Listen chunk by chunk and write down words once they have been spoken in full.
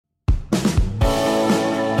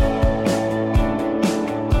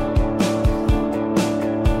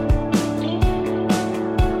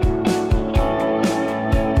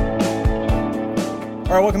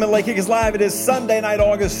right, welcome to Lake Kickers Live. It is Sunday night,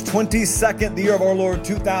 August 22nd, the year of our Lord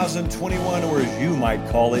 2021, or as you might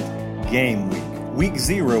call it, Game Week. Week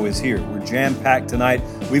 0 is here. We're jam-packed tonight.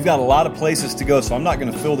 We've got a lot of places to go, so I'm not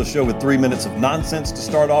going to fill the show with 3 minutes of nonsense to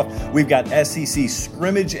start off. We've got SEC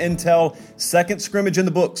Scrimmage intel, second scrimmage in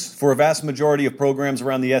the books for a vast majority of programs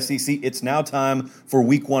around the SEC. It's now time for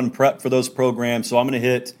Week 1 prep for those programs, so I'm going to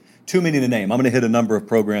hit, too many to name, I'm going to hit a number of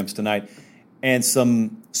programs tonight. And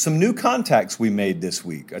some new contacts we made this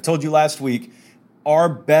week. I told you last week, our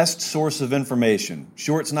best source of information.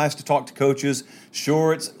 Sure, it's nice to talk to coaches.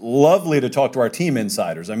 Sure, it's lovely to talk to our team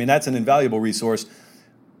insiders. I mean, that's an invaluable resource.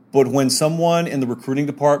 But when someone in the recruiting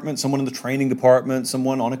department, someone in the training department,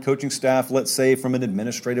 someone on a coaching staff, let's say from an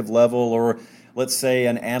administrative level or let's say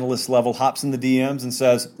an analyst level, hops in the DMs and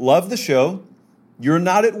says, love the show. You're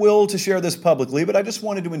not at will to share this publicly, but I just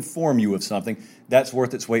wanted to inform you of something that's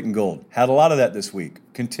worth its weight in gold. Had a lot of that this week.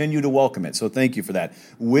 Continue to welcome it, so thank you for that.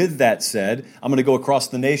 With that said, I'm going to go across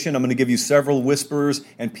the nation. I'm going to give you several whispers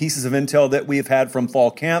and pieces of intel that we have had from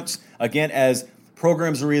fall camps. Again, as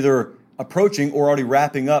programs are either approaching or already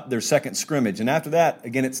wrapping up their second scrimmage. And after that,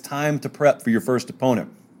 again, it's time to prep for your first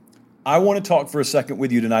opponent. I want to talk for a second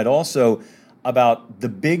with you tonight also about the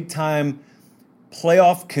big-time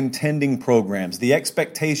playoff contending programs, the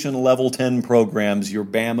expectation level 10 programs, your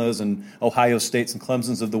Bamas and Ohio States and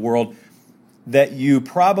Clemsons of the world, that you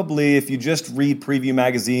probably, if you just read preview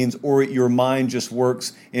magazines or your mind just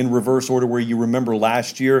works in reverse order where you remember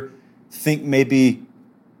last year, think may be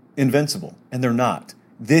invincible. And they're not.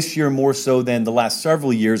 This year more so than the last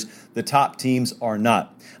several years, the top teams are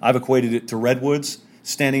not. I've equated it to redwoods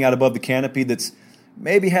standing out above the canopy that's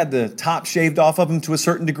maybe had the top shaved off of them to a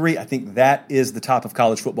certain degree. I think that is the top of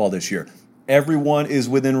college football this year. Everyone is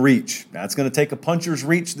within reach. Now, it's going to take a puncher's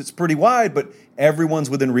reach that's pretty wide, but everyone's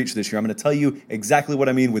within reach this year. I'm going to tell you exactly what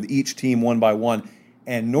I mean with each team one by one.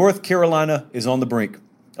 And North Carolina is on the brink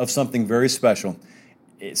of something very special.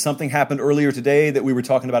 Something happened earlier today that we were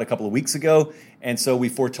talking about a couple of weeks ago, and so we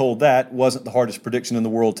foretold that. Wasn't the hardest prediction in the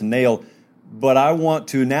world to nail. But I want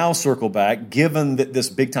to now circle back, given that this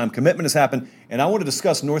big-time commitment has happened, and I want to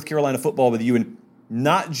discuss North Carolina football with you, and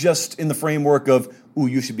not just in the framework of, ooh,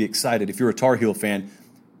 you should be excited if you're a Tar Heel fan.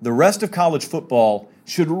 The rest of college football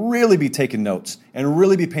should really be taking notes and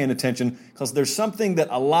really be paying attention because there's something that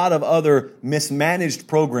a lot of other mismanaged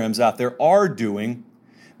programs out there are doing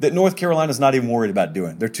that North Carolina's not even worried about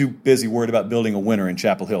doing. They're too busy worried about building a winner in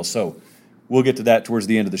Chapel Hill. So we'll get to that towards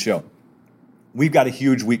the end of the show. We've got a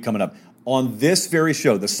huge week coming up. On this very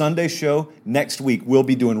show, the Sunday show, next week, we'll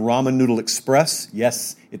be doing Ramen Noodle Express.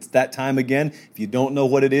 Yes, it's that time again. If you don't know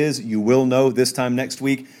what it is, you will know this time next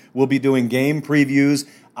week. We'll be doing game previews.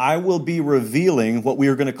 I will be revealing what we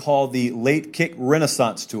are going to call the Late Kick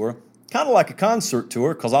Renaissance Tour, kind of like a concert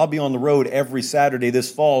tour, because I'll be on the road every Saturday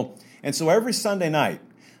this fall. And so every Sunday night,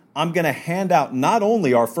 I'm going to hand out not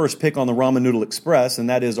only our first pick on the Ramen Noodle Express, and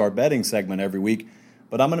that is our betting segment every week,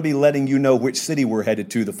 but I'm going to be letting you know which city we're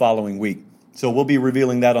headed to the following week. So we'll be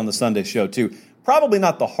revealing that on the Sunday show too. Probably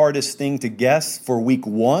not the hardest thing to guess for week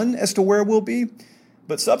 1 as to where we'll be,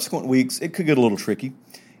 but subsequent weeks, it could get a little tricky.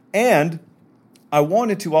 And I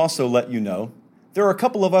wanted to also let you know there are a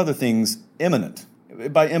couple of other things imminent.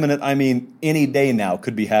 By imminent, I mean any day now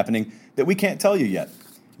could be happening that we can't tell you yet.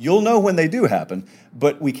 You'll know when they do happen,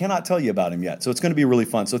 but we cannot tell you about them yet. So it's going to be really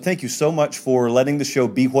fun. So thank you so much for letting the show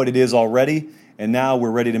be what it is already. And now we're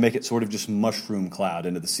ready to make it sort of just mushroom cloud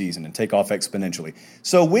into the season and take off exponentially.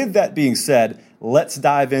 So with that being said, let's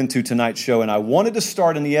dive into tonight's show. And I wanted to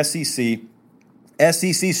start in the SEC.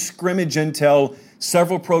 SEC scrimmage intel.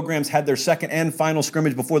 Several programs had their second and final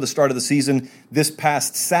scrimmage before the start of the season this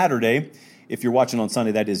past Saturday. If you're watching on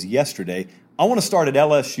Sunday, that is yesterday. I want to start at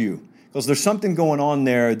LSU, because there's something going on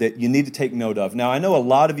there that you need to take note of. Now, I know a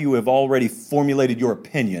lot of you have already formulated your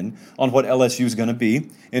opinion on what LSU is going to be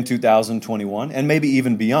in 2021 and maybe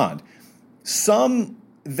even beyond. Some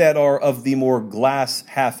that are of the more glass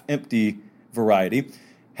half empty variety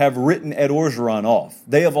have written Ed Orgeron off.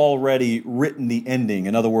 They have already written the ending,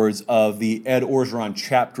 in other words, of the Ed Orgeron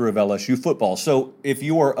chapter of LSU football. So if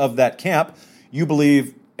you are of that camp, you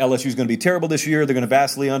believe LSU is going to be terrible this year. They're going to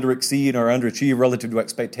vastly underexceed or underachieve relative to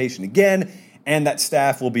expectation again, and that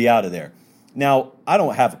staff will be out of there. Now, I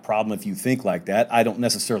don't have a problem if you think like that. I don't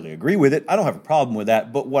necessarily agree with it. I don't have a problem with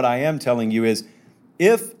that. But what I am telling you is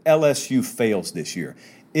if LSU fails this year,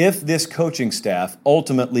 if this coaching staff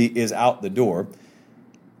ultimately is out the door,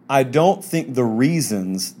 I don't think the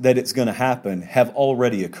reasons that it's going to happen have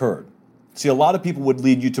already occurred. See, a lot of people would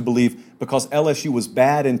lead you to believe because LSU was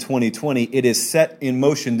bad in 2020, it is set in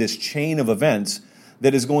motion this chain of events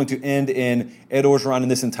that is going to end in Ed Orgeron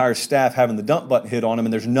and this entire staff having the dump button hit on him,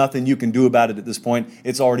 and there's nothing you can do about it at this point.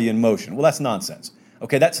 It's already in motion. Well, that's nonsense.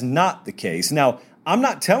 Okay, that's not the case. Now, I'm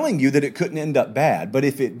not telling you that it couldn't end up bad, but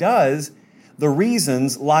if it does, the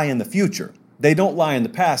reasons lie in the future. They don't lie in the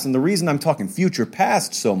past. And the reason I'm talking future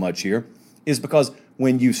past so much here is because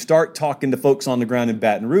when you start talking to folks on the ground in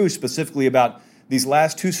Baton Rouge, specifically about these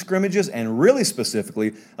last two scrimmages and really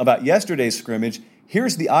specifically about yesterday's scrimmage,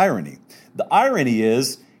 here's the irony. The irony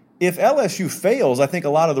is if LSU fails, I think a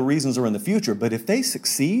lot of the reasons are in the future. But if they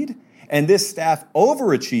succeed and this staff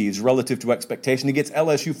overachieves relative to expectation, it gets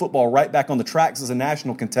LSU football right back on the tracks as a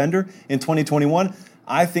national contender in 2021,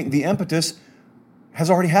 I think the impetus has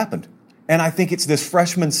already happened. And I think it's this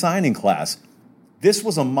freshman signing class. This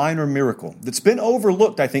was a minor miracle that's been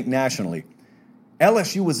overlooked, I think, nationally.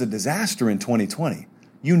 LSU was a disaster in 2020.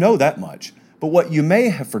 You know that much. But what you may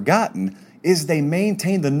have forgotten is they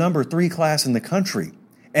maintained the number 3 class in the country.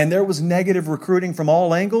 And there was negative recruiting from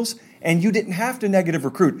all angles, and you didn't have to negative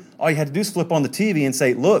recruit. All you had to do is flip on the TV and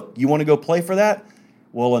say, look, you want to go play for that?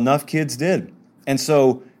 Well, enough kids did. And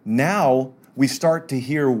so now we start to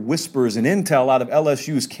hear whispers and intel out of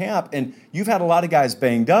LSU's camp, and you've had a lot of guys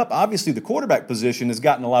banged up. Obviously, the quarterback position has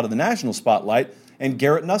gotten a lot of the national spotlight, and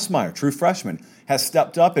Garrett Nussmeier, true freshman, has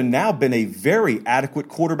stepped up and now been a very adequate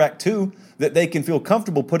quarterback, too, that they can feel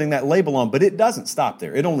comfortable putting that label on. But it doesn't stop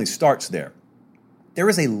there. It only starts there. There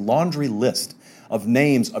is a laundry list of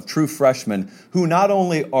names of true freshmen who not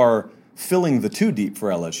only are filling the 2 deep for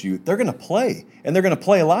LSU, they're going to play, and they're going to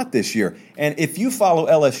play a lot this year. And if you follow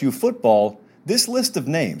LSU football, this list of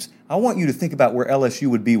names, I want you to think about where LSU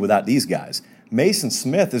would be without these guys. Mason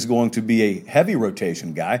Smith is going to be a heavy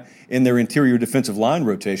rotation guy in their interior defensive line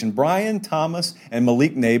rotation. Brian Thomas and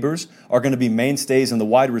Malik Neighbors are going to be mainstays in the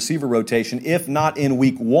wide receiver rotation, if not in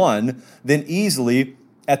week 1, then easily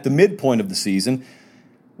at the midpoint of the season.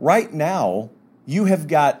 Right now, you have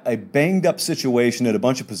got a banged-up situation at a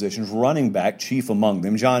bunch of positions, running back chief among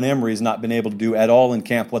them. John Emery has not been able to do at all in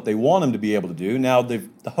camp what they want him to be able to do. Now, the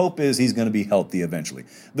hope is he's going to be healthy eventually.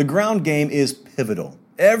 The ground game is pivotal.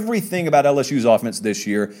 Everything about LSU's offense this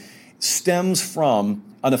year stems from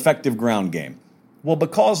an effective ground game. Well,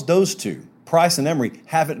 because those two, Price and Emery,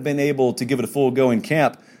 haven't been able to give it a full go in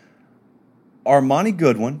camp, Armani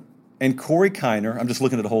Goodwin and Corey Kiner, I'm just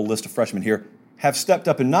looking at a whole list of freshmen here, have stepped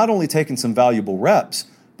up and not only taken some valuable reps,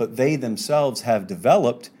 but they themselves have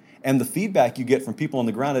developed. And the feedback you get from people on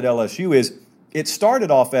the ground at LSU is it started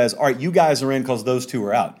off as, all right, you guys are in because those two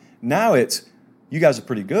are out. Now it's, you guys are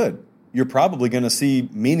pretty good. You're probably going to see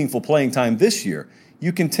meaningful playing time this year.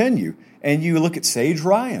 You continue, and you look at Sage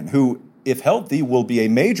Ryan, who, if healthy, will be a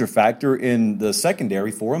major factor in the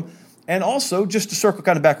secondary for him. And also, just to circle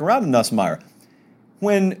kind of back around to Nussmeier,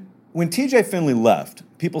 when TJ Finley left,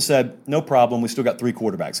 people said, no problem, we still got 3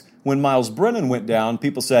 quarterbacks. When Miles Brennan went down,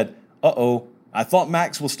 people said, uh-oh, I thought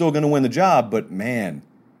Max was still going to win the job, but man,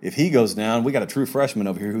 if he goes down, we got a true freshman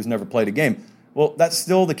over here who's never played a game. Well, that's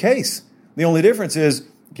still the case. The only difference is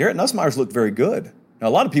Garrett Nussmeier's looked very good. Now, a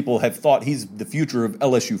lot of people have thought he's the future of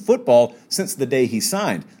LSU football since the day he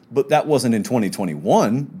signed, but that wasn't in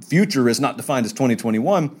 2021. Future is not defined as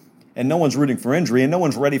 2021, and no one's rooting for injury, and no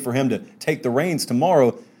one's ready for him to take the reins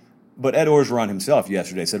tomorrow. But Ed Orgeron himself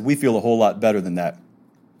yesterday said, we feel a whole lot better than that.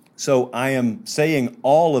 So I am saying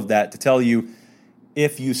all of that to tell you,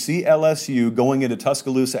 if you see LSU going into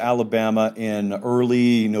Tuscaloosa, Alabama in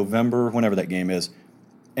early November, whenever that game is,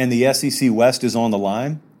 and the SEC West is on the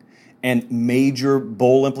line, and major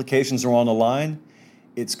bowl implications are on the line,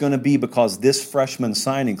 it's going to be because this freshman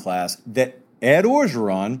signing class that Ed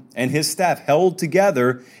Orgeron and his staff held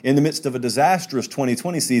together in the midst of a disastrous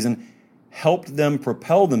 2020 season helped them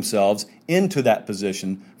propel themselves into that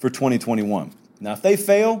position for 2021. Now, if they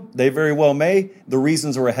fail, they very well may. The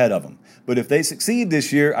reasons are ahead of them. But if they succeed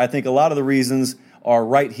this year, I think a lot of the reasons are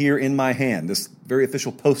right here in my hand, this very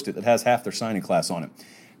official Post-it that has half their signing class on it.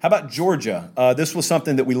 How about Georgia? This was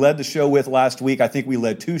something that we led the show with last week. I think we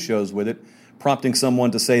led 2 shows with it, prompting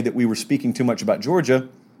someone to say that we were speaking too much about Georgia,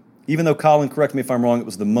 even though, Colin, correct me if I'm wrong, it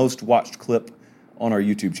was the most watched clip on our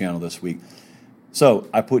YouTube channel this week. So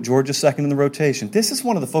I put Georgia second in the rotation. This is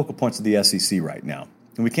one of the focal points of the SEC right now.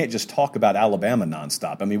 And we can't just talk about Alabama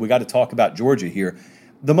nonstop. I mean, we got to talk about Georgia here.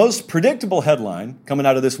 The most predictable headline coming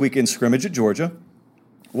out of this weekend scrimmage at Georgia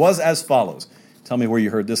was as follows. Tell me where you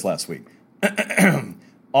heard this last week.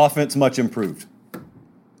 Offense much improved.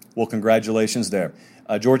 Well, congratulations there.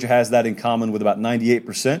 Georgia has that in common with about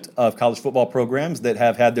 98% of college football programs that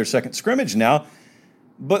have had their second scrimmage now.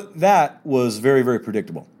 But that was very, very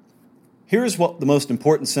predictable. Here's what the most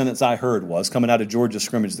important sentence I heard was coming out of Georgia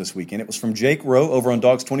Scrimmage this weekend. It was from Jake Rowe over on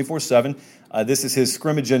Dogs 24/7. This is his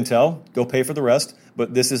Scrimmage intel. Go pay for the rest,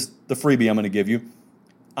 but this is the freebie I'm going to give you.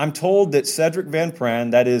 I'm told that Cedric Van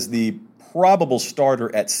Pran, that is the probable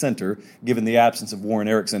starter at center, given the absence of Warren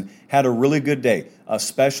Erickson, had a really good day,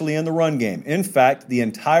 especially in the run game. In fact, the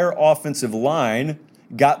entire offensive line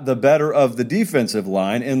got the better of the defensive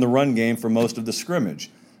line in the run game for most of the scrimmage.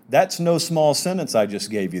 That's no small sentence I just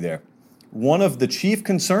gave you there. One of the chief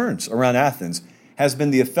concerns around Athens has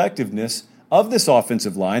been the effectiveness of this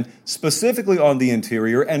offensive line, specifically on the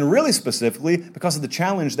interior, and really specifically because of the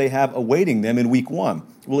challenge they have awaiting them in week 1.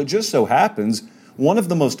 Well, it just so happens one of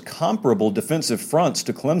the most comparable defensive fronts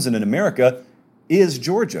to Clemson in America is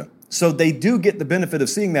Georgia. So they do get the benefit of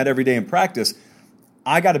seeing that every day in practice.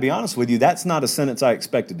 I got to be honest with you, that's not a sentence I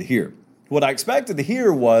expected to hear. What I expected to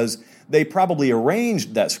hear was they probably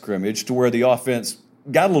arranged that scrimmage to where the offense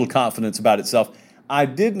got a little confidence about itself. I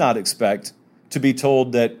did not expect to be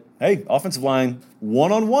told that, hey, offensive line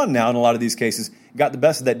one-on-one now in a lot of these cases got the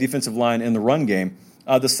best of that defensive line in the run game.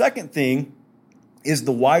 The second thing is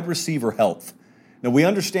the wide receiver health. Now, we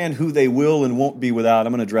understand who they will and won't be without.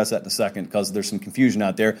 I'm going to address that in a second because there's some confusion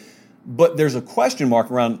out there. But there's a question mark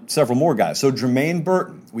around several more guys. So Jermaine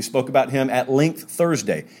Burton, we spoke about him at length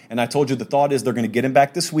Thursday. And I told you the thought is they're going to get him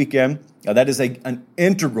back this weekend. Now, that is an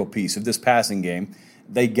integral piece of this passing game.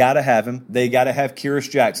 They got to have him. They got to have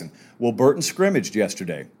Kyrus Jackson. Well, Burton scrimmaged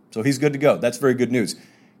yesterday, so he's good to go. That's very good news.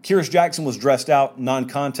 Kyrus Jackson was dressed out,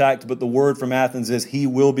 non-contact, but the word from Athens is he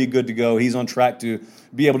will be good to go. He's on track to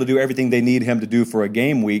be able to do everything they need him to do for a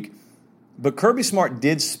game week. But Kirby Smart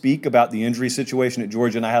did speak about the injury situation at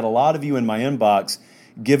Georgia, and I had a lot of you in my inbox,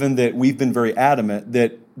 given that we've been very adamant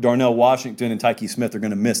that Darnell Washington and Tyke Smith are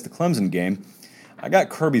going to miss the Clemson game. I got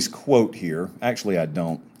Kirby's quote here. Actually, I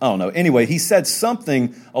don't know. Anyway, he said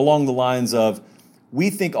something along the lines of,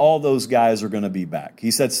 we think all those guys are going to be back.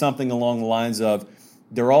 He said something along the lines of,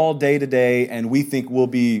 they're all day-to-day, and we think we'll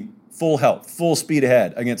be full health, full speed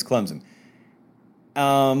ahead against Clemson.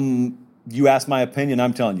 You asked my opinion,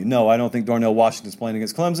 I'm telling you, no, I don't think Darnell Washington's playing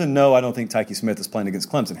against Clemson. No, I don't think Tyke Smith is playing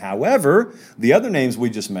against Clemson. However, the other names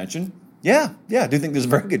we just mentioned, I do think there's a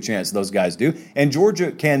very good chance those guys do. And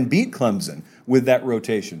Georgia can beat Clemson with that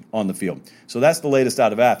rotation on the field. So that's the latest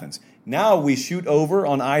out of Athens. Now we shoot over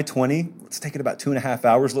on I-20. Let's take it about 2.5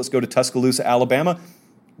 hours. Let's go to Tuscaloosa, Alabama.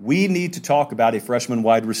 We need to talk about a freshman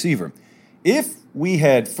wide receiver. If we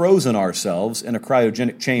had frozen ourselves in a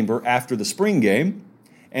cryogenic chamber after the spring game,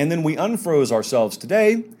 and then we unfroze ourselves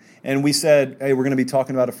today, and we said, hey, we're going to be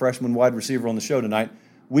talking about a freshman wide receiver on the show tonight,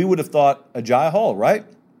 we would have thought Agiye Hall, right?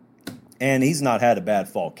 And he's not had a bad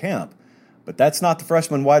fall camp. But that's not the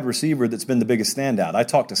freshman wide receiver that's been the biggest standout. I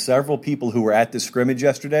talked to several people who were at this scrimmage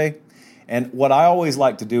yesterday, and what I always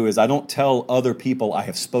like to do is I don't tell other people I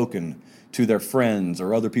have spoken to their friends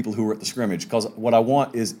or other people who were at the scrimmage, because what I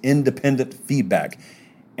want is independent feedback.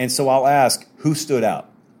 And so I'll ask, who stood out?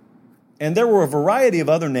 And there were a variety of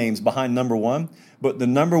other names behind number one, but the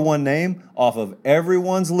number one name off of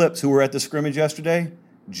everyone's lips who were at the scrimmage yesterday,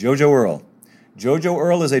 JoJo Earle. JoJo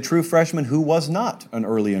Earle is a true freshman who was not an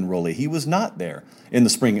early enrollee. He was not there in the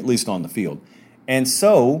spring, at least on the field. And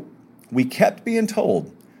so we kept being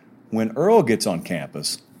told when Earle gets on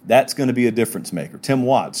campus, that's going to be a difference maker. Tim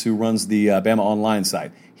Watts, who runs the Bama Online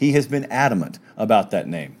site, he has been adamant about that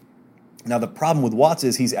name. Now, the problem with Watts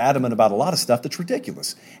is he's adamant about a lot of stuff that's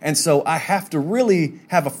ridiculous. And so I have to really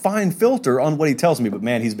have a fine filter on what he tells me. But,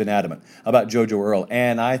 man, he's been adamant about JoJo Earle.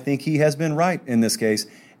 And I think he has been right in this case.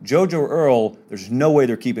 JoJo Earle, there's no way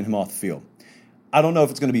they're keeping him off the field. I don't know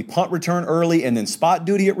if it's going to be punt return early and then spot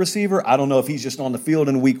duty at receiver. I don't know if he's just on the field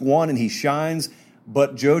in week one and he shines.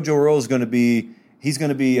 But JoJo Earle is going to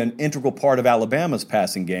be an integral part of Alabama's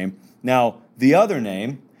passing game. Now, the other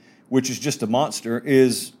name, which is just a monster,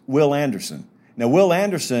 is Will Anderson. Now, Will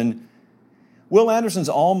Anderson's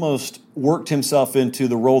almost worked himself into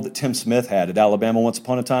the role that Tim Smith had at Alabama once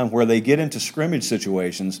upon a time, where they get into scrimmage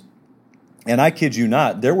situations, and I kid you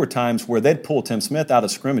not, there were times where they'd pull Tim Smith out of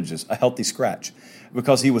scrimmages, a healthy scratch,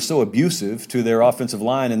 because he was so abusive to their offensive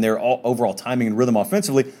line and their overall timing and rhythm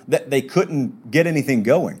offensively that they couldn't get anything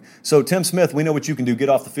going. So, Tim Smith, we know what you can do. Get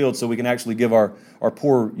off the field so we can actually give our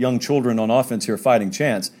poor young children on offense here a fighting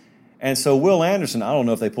chance. And so Will Anderson, I don't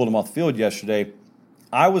know if they pulled him off the field yesterday.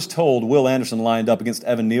 I was told Will Anderson lined up against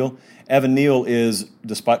Evan Neal. Evan Neal is,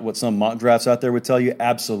 despite what some mock drafts out there would tell you,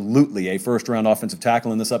 absolutely a first-round offensive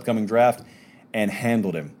tackle in this upcoming draft, and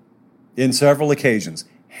handled him. In several occasions,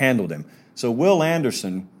 handled him. So Will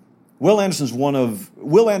Anderson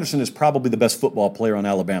is probably the best football player on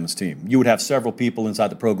Alabama's team. You would have several people inside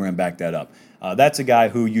the program back that up. That's a guy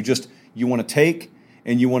who you you want to take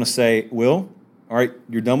and you want to say, Will, all right,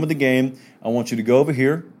 you're done with the game. I want you to go over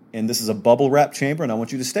here, and this is a bubble wrap chamber, and I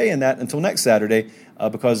want you to stay in that until next Saturday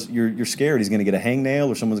because you're scared he's going to get a hangnail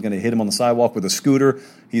or someone's going to hit him on the sidewalk with a scooter.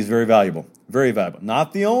 He's very valuable, very valuable.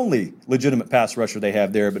 Not the only legitimate pass rusher they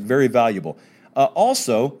have there, but very valuable.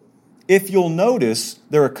 Also, if you'll notice,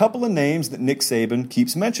 there are a couple of names that Nick Saban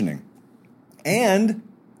keeps mentioning. And,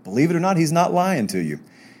 believe it or not, he's not lying to you.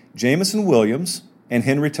 Jamison Williams and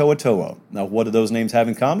Henry To'oTo'o. Now, what do those names have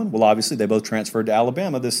in common? Well, obviously, they both transferred to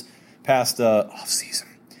Alabama this past offseason.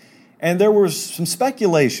 And there was some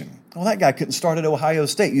speculation. Well, that guy couldn't start at Ohio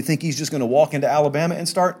State. You think he's just going to walk into Alabama and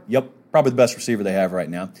start? Yep, probably the best receiver they have right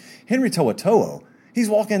now. Henry To'oTo'o, he's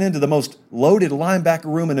walking into the most loaded linebacker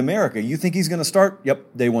room in America. You think he's going to start?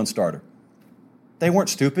 Yep, day one starter. They weren't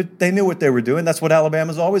stupid. They knew what they were doing. That's what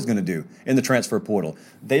Alabama's always going to do in the transfer portal.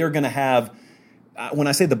 They are going to have, when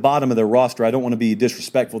I say the bottom of their roster, I don't want to be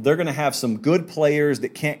disrespectful. They're going to have some good players that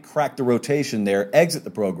can't crack the rotation there, exit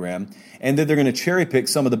the program, and then they're going to cherry pick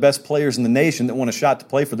some of the best players in the nation that want a shot to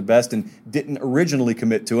play for the best and didn't originally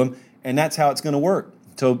commit to them, and that's how it's going to work.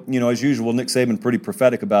 So, as usual, Nick Saban pretty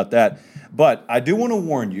prophetic about that. But I do want to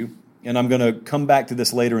warn you, and I'm going to come back to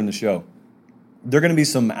this later in the show, there are going to be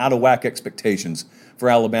some out-of-whack expectations for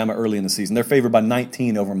Alabama early in the season. They're favored by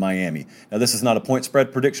 19 over Miami. Now, this is not a point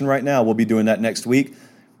spread prediction right now. We'll be doing that next week.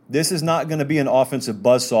 This is not going to be an offensive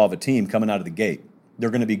buzzsaw of a team coming out of the gate. They're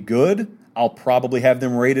going to be good. I'll probably have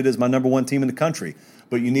them rated as my number one team in the country.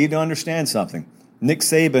 But you need to understand something. Nick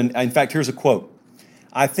Saban, in fact, here's a quote.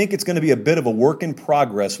 I think it's going to be a bit of a work in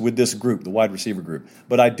progress with this group, the wide receiver group.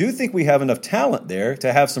 But I do think we have enough talent there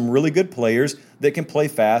to have some really good players that can play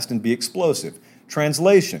fast and be explosive.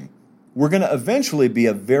 Translation, we're going to eventually be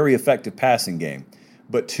a very effective passing game.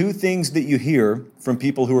 But two things that you hear from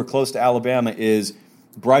people who are close to Alabama is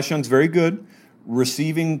Bryce Young's very good,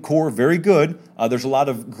 receiving core very good. There's a lot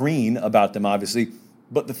of green about them, obviously.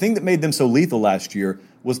 But the thing that made them so lethal last year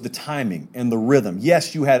was the timing and the rhythm.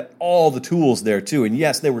 Yes, you had all the tools there too. And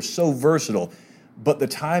yes, they were so versatile. But the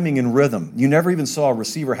timing and rhythm, you never even saw a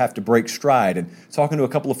receiver have to break stride. And talking to a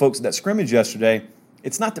couple of folks at that scrimmage yesterday,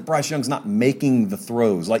 it's not that Bryce Young's not making the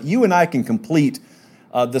throws. Like you and I can complete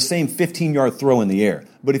the same 15-yard throw in the air.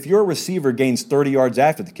 But if your receiver gains 30 yards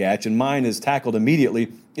after the catch and mine is tackled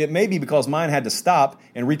immediately, it may be because mine had to stop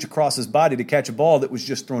and reach across his body to catch a ball that was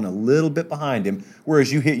just thrown a little bit behind him,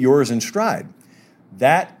 whereas you hit yours in stride.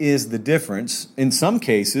 That is the difference, in some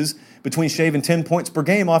cases, between shaving 10 points per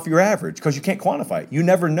game off your average because you can't quantify it. You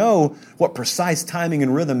never know what precise timing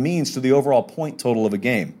and rhythm means to the overall point total of a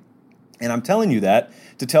game. And I'm telling you that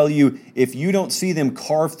to tell you, if you don't see them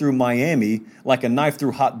carve through Miami like a knife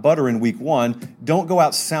through hot butter in week one, don't go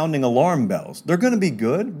out sounding alarm bells. They're going to be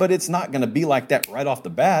good, but it's not going to be like that right off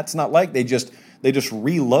the bat. It's not like they just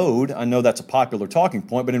reload. I know that's a popular talking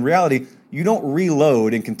point, but in reality, you don't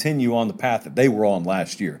reload and continue on the path that they were on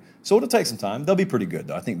last year. So it'll take some time. They'll be pretty good,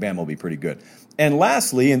 though. I think Bama will be pretty good. And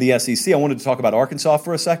lastly, in the SEC, I wanted to talk about Arkansas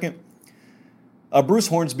for a second. Bruce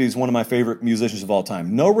Hornsby is one of my favorite musicians of all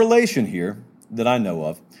time. No relation here that I know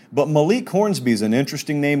of, but Malik Hornsby is an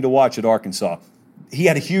interesting name to watch at Arkansas. He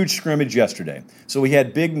had a huge scrimmage yesterday, so he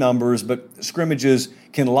had big numbers, but scrimmages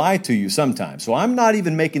can lie to you sometimes. So I'm not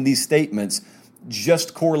even making these statements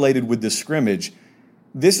just correlated with this scrimmage.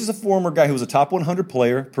 This is a former guy who was a top 100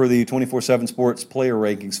 player per the 24/7 Sports player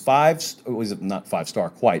rankings. Not five-star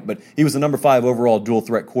quite, but he was the number 5 overall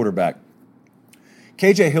dual-threat quarterback.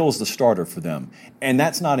 KJ Hill is the starter for them, and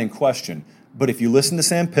that's not in question. But if you listen to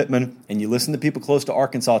Sam Pittman and you listen to people close to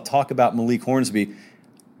Arkansas talk about Malik Hornsby,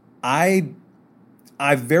 I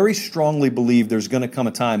very strongly believe there's going to come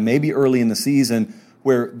a time, maybe early in the season,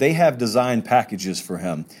 where they have design packages for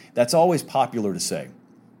him. That's always popular to say.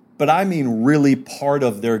 But I mean really part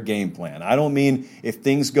of their game plan. I don't mean if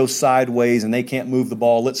things go sideways and they can't move the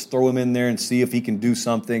ball, let's throw him in there and see if he can do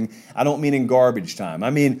something. I don't mean in garbage time.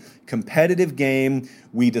 I mean competitive game.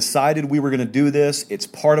 We decided we were going to do this. It's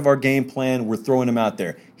part of our game plan. We're throwing him out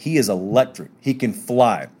there. He is electric. He can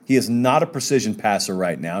fly. He is not a precision passer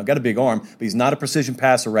right now. Got a big arm, but he's not a precision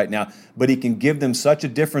passer right now. But he can give them such a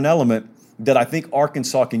different element that I think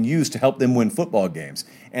Arkansas can use to help them win football games.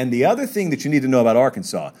 And the other thing that you need to know about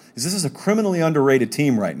Arkansas is this is a criminally underrated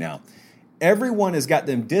team right now. Everyone has got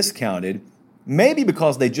them discounted, maybe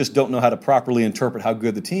because they just don't know how to properly interpret how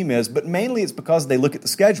good the team is, but mainly it's because they look at the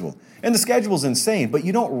schedule. And the schedule is insane, but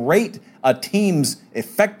you don't rate a team's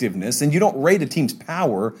effectiveness and you don't rate a team's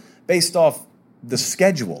power based off the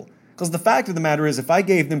schedule. Because the fact of the matter is, if I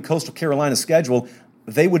gave them Coastal Carolina's schedule,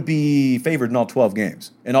 they would be favored in all 12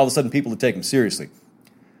 games, and all of a sudden people would take them seriously.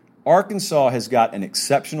 Arkansas has got an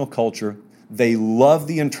exceptional culture. They love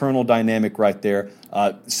the internal dynamic right there.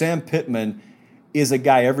 Sam Pittman is a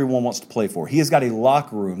guy everyone wants to play for. He has got a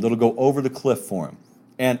locker room that'll go over the cliff for him.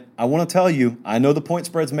 And I want to tell you, I know the point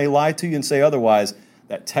spreads may lie to you and say otherwise,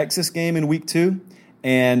 that Texas game in week 2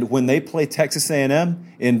 and when they play Texas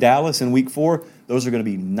A&M in Dallas in week 4, those are going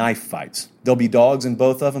to be knife fights. There'll be dogs in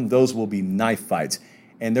both of them. Those will be knife fights.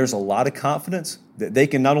 And there's a lot of confidence that they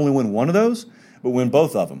can not only win one of those, but win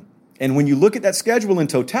both of them. And when you look at that schedule in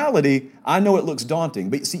totality, I know it looks daunting.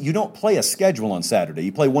 But see, you don't play a schedule on Saturday.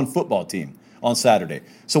 You play one football team on Saturday.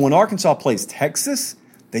 So when Arkansas plays Texas,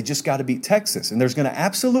 they just got to beat Texas. And there's going to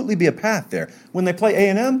absolutely be a path there. When they play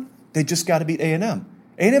A&M, they just got to beat A&M.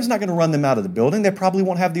 A&M's not going to run them out of the building. They probably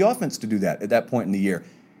won't have the offense to do that at that point in the year.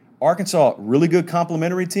 Arkansas, really good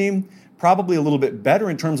complementary team, probably a little bit better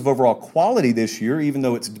in terms of overall quality this year, even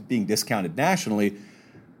though it's being discounted nationally.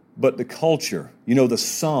 But the culture, the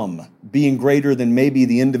sum being greater than maybe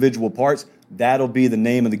the individual parts, that'll be the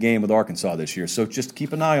name of the game with Arkansas this year. So just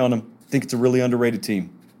keep an eye on them. I think it's a really underrated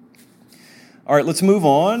team. All right, let's move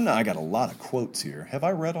on. I got a lot of quotes here. Have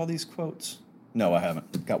I read all these quotes? No, I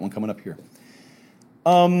haven't. Got one coming up here.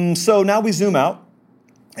 So now we zoom out,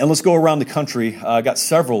 and let's go around the country. I got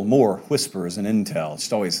several more whispers and intel. It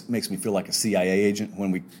just always makes me feel like a CIA agent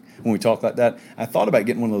when we talk like that. I thought about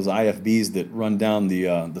getting one of those IFBs that run down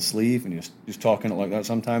the sleeve and just talking it like that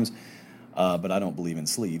sometimes, but I don't believe in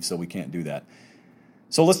sleeves, so we can't do that.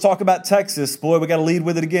 So let's talk about Texas. Boy, we got to lead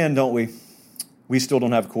with it again, don't we? We still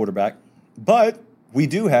don't have a quarterback, but we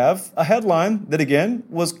do have a headline that, again,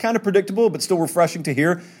 was kind of predictable, but still refreshing to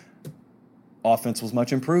hear. Offense was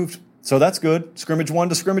much improved. So that's good. Scrimmage 1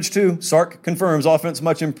 to scrimmage 2. Sark confirms offense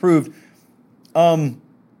much improved. So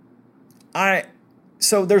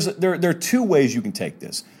there are two ways you can take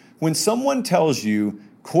this. When someone tells you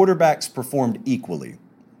quarterbacks performed equally,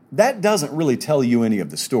 that doesn't really tell you any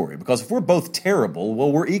of the story. Because if we're both terrible,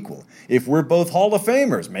 well, we're equal. If we're both Hall of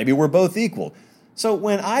Famers, maybe we're both equal. So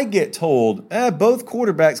when I get told, both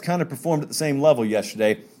quarterbacks kind of performed at the same level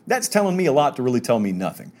yesterday, that's telling me a lot to really tell me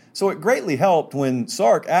nothing. So it greatly helped when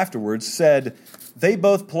Sark afterwards said they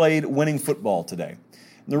both played winning football today.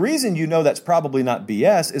 And the reason you know that's probably not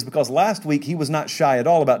BS is because last week he was not shy at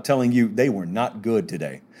all about telling you they were not good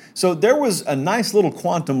today. So there was a nice little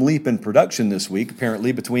quantum leap in production this week,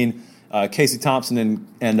 apparently, between Casey Thompson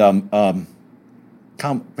and what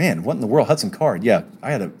in the world? Hudson Card. Yeah,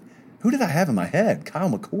 who did I have in my head? Kyle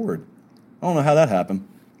McCord. I don't know how that happened.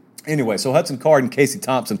 Anyway, so Hudson Card and Casey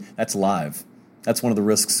Thompson, that's live. That's one of the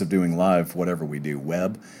risks of doing live, whatever we do,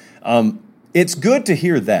 web. It's good to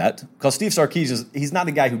hear that, because Steve Sarkisian, he's not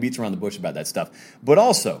a guy who beats around the bush about that stuff. But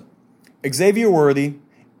also, Xavier Worthy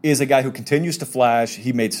is a guy who continues to flash.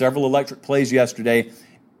 He made several electric plays yesterday.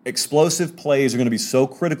 Explosive plays are going to be so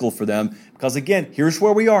critical for them, because, again, here's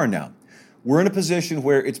where we are now. We're in a position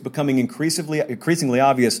where it's becoming increasingly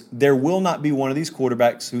obvious there will not be one of these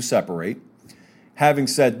quarterbacks who separate. Having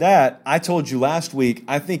said that, I told you last week,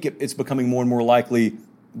 I think it's becoming more and more likely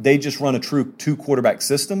they just run a true 2-quarterback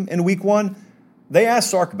system in week 1. They asked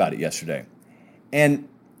Sark about it yesterday, and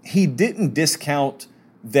he didn't discount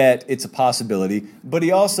that it's a possibility, but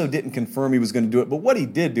he also didn't confirm he was going to do it. But what he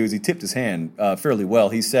did do is he tipped his hand fairly well.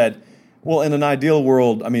 He said, well, in an ideal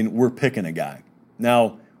world, we're picking a guy.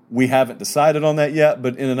 Now, we haven't decided on that yet,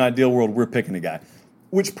 but in an ideal world, we're picking a guy.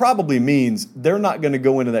 Which probably means they're not going to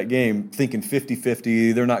go into that game thinking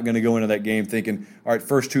 50-50. They're not going to go into that game thinking, all right,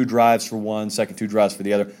 first 2 drives for one, second 2 drives for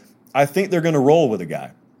the other. I think they're going to roll with a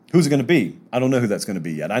guy. Who's it going to be? I don't know who that's going to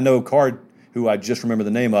be yet. I know Card, who I just remember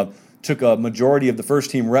the name of, took a majority of the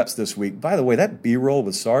first-team reps this week. By the way, that B-roll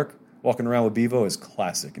with Sark walking around with Bevo is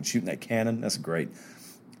classic, and shooting that cannon, that's great.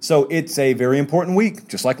 So it's a very important week,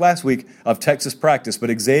 just like last week, of Texas practice.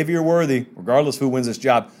 But Xavier Worthy, regardless of who wins this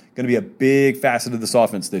job, going to be a big facet of this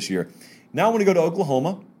offense this year. Now I want to go to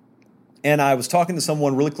Oklahoma, and I was talking to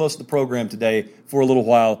someone really close to the program today for a little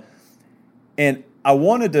while, and I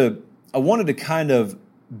wanted to kind of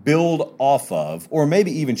build off of, or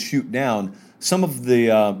maybe even shoot down, some of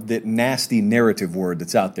the nasty narrative word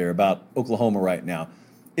that's out there about Oklahoma right now.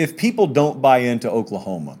 If people don't buy into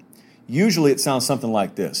Oklahoma, usually it sounds something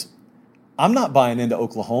like this. I'm not buying into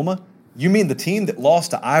Oklahoma. You mean the team that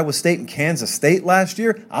lost to Iowa State and Kansas State last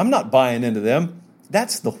year? I'm not buying into them.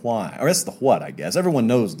 That's the why, or that's the what, I guess. Everyone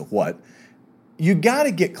knows the what. You got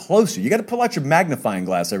to get closer. You got to pull out your magnifying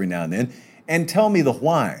glass every now and then and tell me the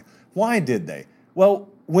why. Why did they? Well,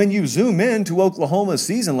 when you zoom in to Oklahoma's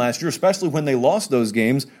season last year, especially when they lost those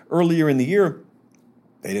games earlier in the year,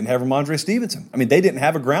 they didn't have Ramondre Stevenson. They didn't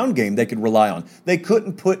have a ground game they could rely on. They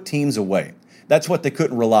couldn't put teams away. That's what they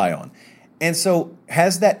couldn't rely on. And so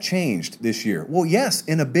has that changed this year? Well, yes,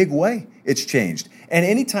 in a big way, it's changed. And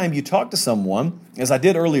anytime you talk to someone, as I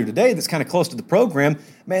did earlier today, that's kind of close to the program,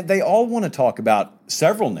 man, they all want to talk about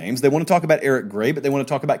several names. They want to talk about Eric Gray, but they want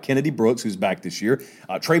to talk about Kennedy Brooks, who's back this year.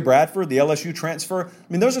 Trey Bradford, the LSU transfer. I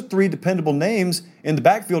mean, those are three dependable names in the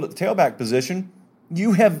backfield at the tailback position.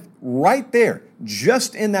 You have right there,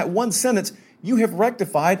 just in that one sentence, you have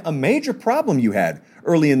rectified a major problem you had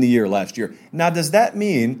early in the year last year. Now, does that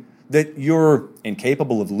mean that you're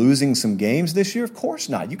incapable of losing some games this year? Of course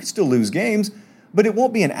not. You can still lose games, but it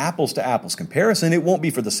won't be an apples-to-apples comparison. It won't be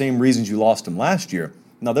for the same reasons you lost them last year.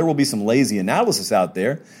 Now, there will be some lazy analysis out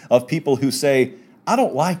there of people who say, I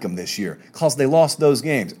don't like them this year because they lost those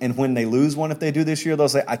games. And when they lose one, if they do this year, they'll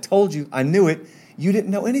say, I told you, I knew it. You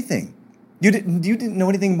didn't know anything. You didn't know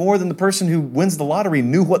anything more than the person who wins the lottery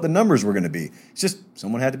knew what the numbers were going to be. It's just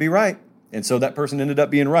someone had to be right. And so that person ended up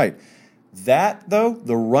being right. That, though,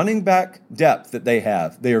 the running back depth that they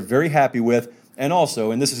have, they are very happy with. And also,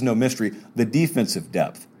 and this is no mystery, the defensive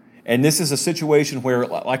depth. And this is a situation where,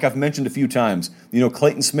 like I've mentioned a few times,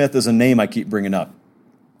 Clayton Smith is a name I keep bringing up.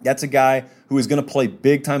 That's a guy who is going to play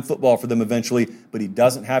big-time football for them eventually, but he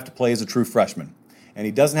doesn't have to play as a true freshman. And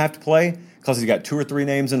he doesn't have to play because he's got 2 or 3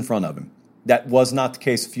 names in front of him. That was not the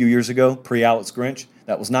case a few years ago, pre-Alex Grinch.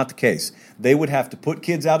 That was not the case. They would have to put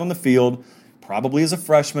kids out on the field, probably as a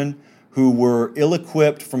freshman, who were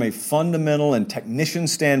ill-equipped from a fundamental and technician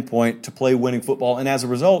standpoint to play winning football. And as a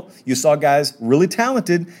result, you saw guys really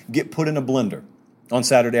talented get put in a blender on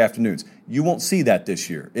Saturday afternoons. You won't see that this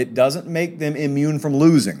year. It doesn't make them immune from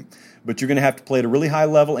losing, but you're going to have to play at a really high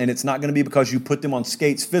level, and it's not going to be because you put them on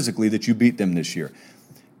skates physically that you beat them this year.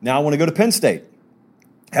 Now I want to go to Penn State.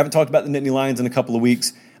 Haven't talked about the Nittany Lions in a couple of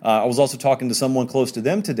weeks. I was also talking to someone close to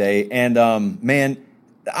them today, and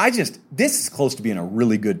this is close to being a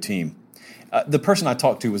really good team. The person I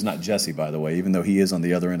talked to was not Jesse, by the way, even though he is on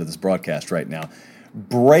the other end of this broadcast right now.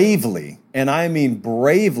 Bravely, and I mean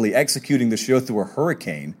bravely, executing the show through a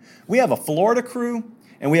hurricane. We have a Florida crew,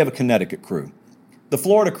 and we have a Connecticut crew. The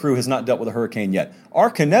Florida crew has not dealt with a hurricane yet. Our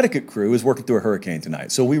Connecticut crew is working through a hurricane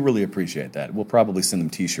tonight, so we really appreciate that. We'll probably send them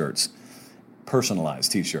T-shirts,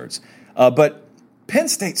 personalized T-shirts. But Penn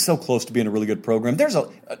State's so close to being a really good program.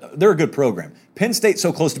 They're a good program. Penn State's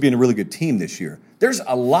so close to being a really good team this year. There's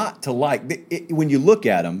a lot to like. When you look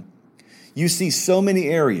at them, you see so many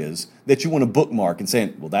areas that you want to bookmark and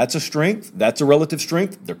saying, well, that's a strength. That's a relative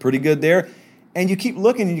strength. They're pretty good there. And you keep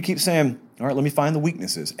looking and you keep saying, all right, let me find the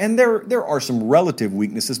weaknesses. And there are some relative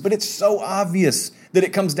weaknesses, but it's so obvious that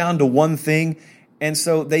it comes down to one thing. And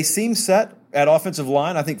so they seem set at offensive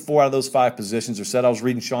line. I think 4 out of those 5 positions are set. I was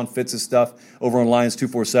reading Sean Fitz's stuff over on Lions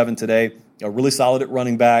 247 today. Really solid at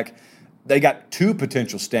running back. They got 2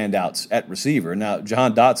 potential standouts at receiver. Now,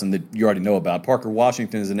 Jahan Dotson, that you already know about. Parker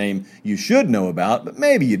Washington is a name you should know about, but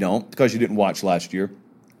maybe you don't because you didn't watch last year.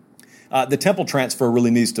 The Temple transfer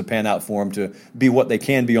really needs to pan out for them to be what they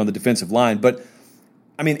can be on the defensive line. But,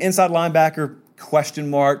 I mean, inside linebacker, question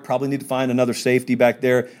mark. Probably need to find another safety back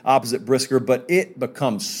there opposite Brisker. But it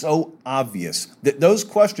becomes so obvious that those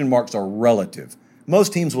question marks are relative.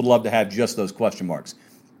 Most teams would love to have just those question marks.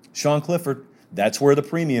 Sean Clifford, that's where the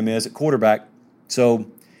premium is at quarterback.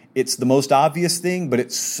 So it's the most obvious thing, but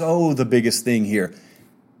it's so the biggest thing here.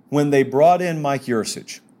 When they brought in Mike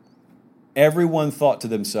Yurcich, everyone thought to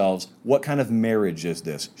themselves, what kind of marriage is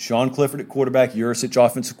this? Sean Clifford at quarterback, Yurcich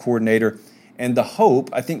offensive coordinator. And the hope,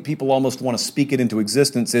 I think people almost want to speak it into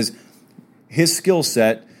existence, is his skill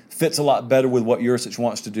set fits a lot better with what Yurcich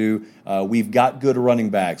wants to do. We've got good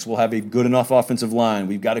running backs. We'll have a good enough offensive line.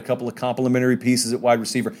 We've got a couple of complementary pieces at wide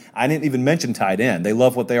receiver. I didn't even mention tight end. They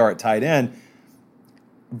love what they are at tight end.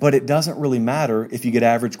 But it doesn't really matter if you get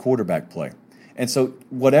average quarterback play. And so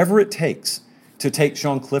whatever it takes to take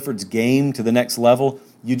Sean Clifford's game to the next level,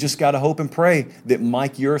 you just got to hope and pray that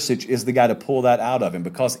Mike Yurcich is the guy to pull that out of him.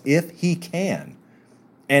 Because if he can,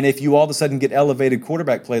 and if you all of a sudden get elevated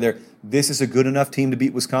quarterback play there, this is a good enough team to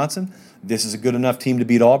beat Wisconsin. This is a good enough team to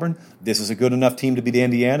beat Auburn. This is a good enough team to beat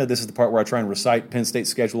Indiana. This is the part where I try and recite Penn State's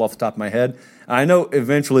schedule off the top of my head. I know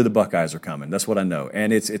eventually the Buckeyes are coming. That's what I know.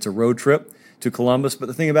 And it's a road trip to Columbus. But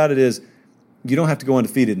the thing about it is, you don't have to go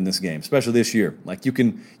undefeated in this game, especially this year. Like you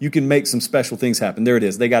can make some special things happen. There it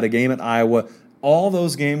is. They got a game at Iowa. All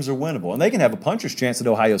those games are winnable. And they can have a puncher's chance at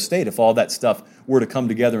Ohio State if all that stuff were to come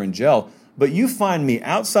together and gel. But you find me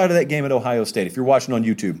outside of that game at Ohio State, if you're watching on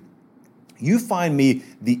YouTube, you find me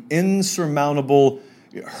the insurmountable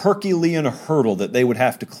Herculean hurdle that they would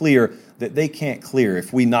have to clear that they can't clear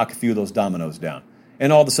if we knock a few of those dominoes down.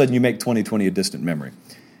 And all of a sudden you make 2020 a distant memory.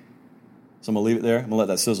 So I'm going to leave it there. I'm going to let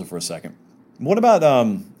that sizzle for a second. What about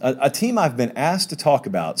a team I've been asked to talk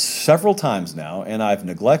about several times now, and I've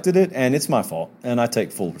neglected it, and it's my fault, and I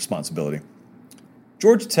take full responsibility.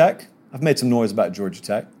 Georgia Tech. I've made some noise about Georgia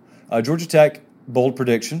Tech. Georgia Tech, bold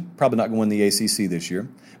prediction, probably not going to win the ACC this year,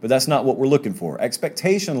 but that's not what we're looking for.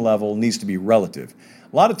 Expectation level needs to be relative.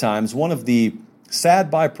 A lot of times, one of the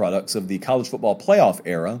sad byproducts of the college football playoff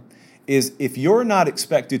era is if you're not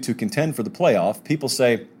expected to contend for the playoff, people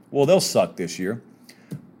say, well, they'll suck this year.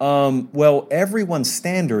 Well, everyone's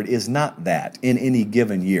standard is not that in any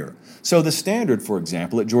given year. So the standard, for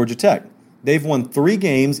example, at Georgia Tech, they've won 3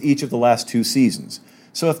 games each of the last 2 seasons.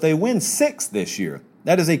 So if they win 6 this year,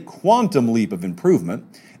 that is a quantum leap of improvement.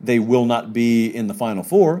 They will not be in the Final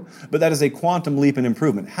Four, but that is a quantum leap in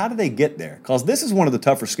improvement. How do they get there? Because this is one of the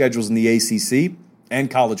tougher schedules in the ACC and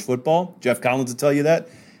college football. Jeff Collins will tell you that.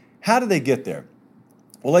 How do they get there?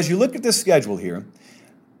 Well, as you look at this schedule here,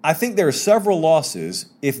 I think there are several losses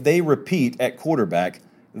if they repeat at quarterback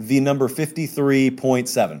the number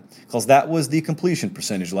 53.7, because that was the completion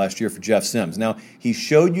percentage last year for Jeff Sims. Now, he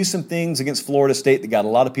showed you some things against Florida State that got a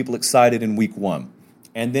lot of people excited in week 1,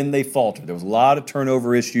 and then they faltered. There was a lot of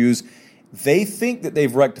turnover issues. They think that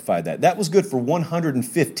they've rectified that. That was good for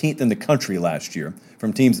 115th in the country last year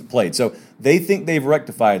from teams that played. So they think they've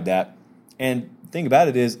rectified that, and the thing about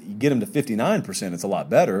it is you get them to 59%, it's a lot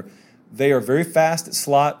better. They are very fast at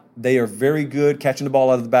slot. They are very good catching the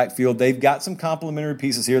ball out of the backfield. They've got some complementary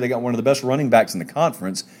pieces here. They got one of the best running backs in the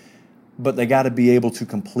conference, but they got to be able to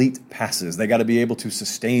complete passes. They got to be able to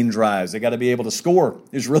sustain drives. They got to be able to score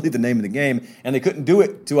is really the name of the game, and they couldn't do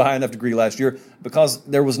it to a high enough degree last year because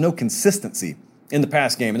there was no consistency in the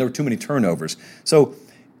pass game, and there were too many turnovers. So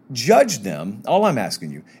judge them. All I'm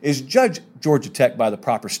asking you is judge Georgia Tech by the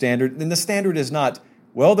proper standard, and the standard is not,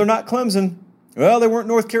 well, they're not Clemson. Well, they weren't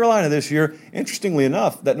North Carolina this year. Interestingly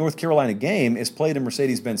enough, that North Carolina game is played in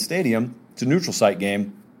Mercedes-Benz Stadium. It's a neutral site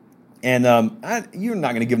game. And you're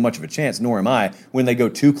not going to give much of a chance, nor am I, when they go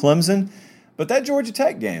to Clemson. But that Georgia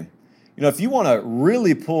Tech game, if you want to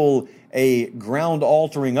really pull a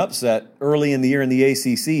ground-altering upset early in the year in the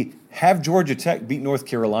ACC, have Georgia Tech beat North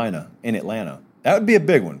Carolina in Atlanta. That would be a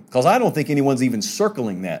big one, because I don't think anyone's even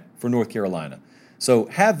circling that for North Carolina. So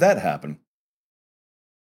have that happen.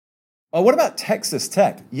 What about Texas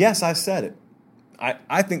Tech? Yes, I said it.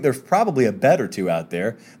 I think there's probably a bet or two out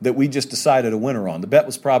there that we just decided a winner on. The bet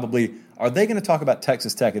was probably, are they going to talk about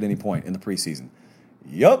Texas Tech at any point in the preseason?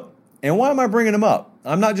 Yup. And why am I bringing them up?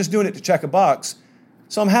 I'm not just doing it to check a box.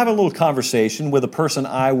 So I'm having a little conversation with a person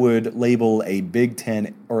I would label a Big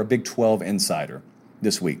 10 or a Big 12 insider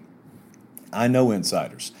this week. I know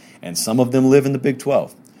insiders, and some of them live in the Big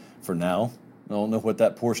 12. For now, I don't know what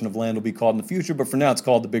that portion of land will be called in the future, but for now it's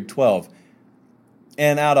called the Big 12.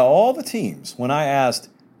 And out of all the teams, when I asked,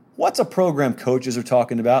 what's a program coaches are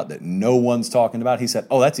talking about that no one's talking about, he said,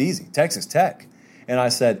 oh, that's easy, Texas Tech. And I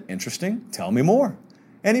said, interesting, tell me more.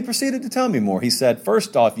 And he proceeded to tell me more. He said,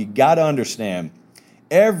 first off, you got to understand,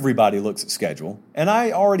 everybody looks at schedule. And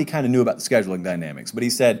I already kind of knew about the scheduling dynamics, but he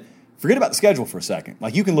said, forget about the schedule for a second.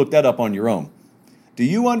 Like, you can look that up on your own. Do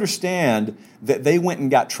you understand that they went and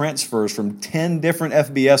got transfers from 10 different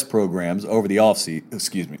FBS programs over the offseason,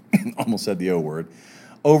 excuse me, almost said the O word,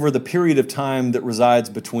 over the period of time that resides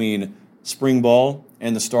between spring ball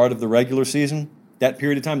and the start of the regular season? That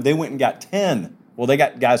period of time, they went and got 10. Well, they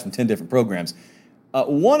got guys from 10 different programs.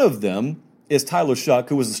 One of them is Tyler Shuck,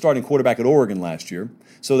 who was the starting quarterback at Oregon last year.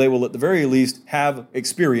 So they will at the very least have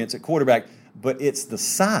experience at quarterback, but it's the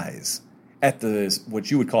size at what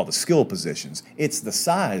you would call the skill positions. It's the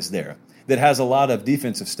size there that has a lot of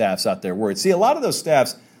defensive staffs out there worried. See, a lot of those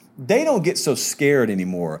staffs, they don't get so scared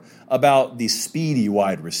anymore about the speedy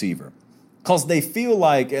wide receiver because they feel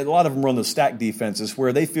like, a lot of them run those stack defenses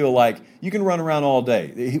where they feel like you can run around all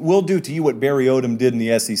day. We'll do to you what Barry Odom did in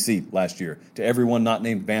the SEC last year to everyone not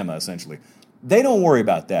named Bama, essentially. They don't worry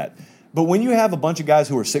about that. But when you have a bunch of guys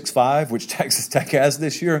who are 6'5", which Texas Tech has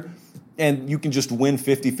this year, and you can just win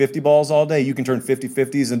 50-50 balls all day. You can turn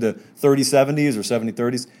 50-50s into 30-70s or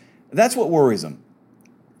 70-30s. That's what worries them.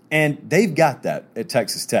 And they've got that at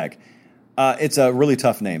Texas Tech. It's a really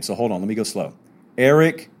tough name, so hold on. Let me go slow.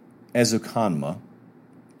 Eric Ezukanma.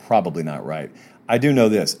 Probably not right. I do know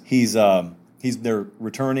this. He's their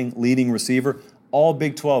returning leading receiver, all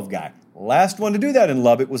Big 12 guy. Last one to do that in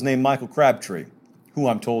Lubbock was named Michael Crabtree, who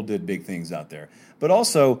I'm told did big things out there. But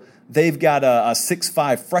also, they've got a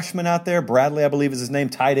 6'5" freshman out there. Bradley, I believe is his name.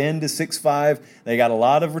 Tight end is 6'5". They got a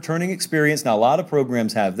lot of returning experience. Now, a lot of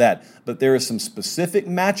programs have that. But there are some specific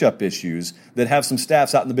matchup issues that have some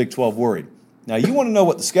staffs out in the Big 12 worried. Now, you want to know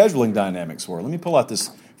what the scheduling dynamics were. Let me pull out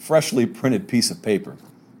this freshly printed piece of paper.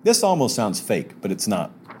 This almost sounds fake, but it's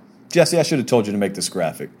not. Jesse, I should have told you to make this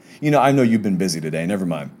graphic. I know you've been busy today. Never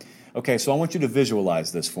mind. Okay, so I want you to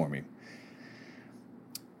visualize this for me.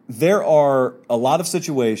 There are a lot of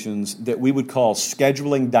situations that we would call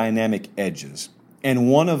scheduling dynamic edges. And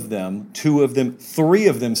one of them, two of them, three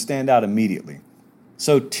of them stand out immediately.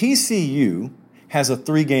 So TCU has a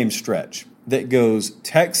 3-game stretch that goes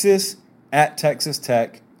Texas, at Texas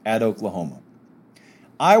Tech, at Oklahoma.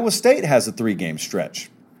 Iowa State has a 3-game stretch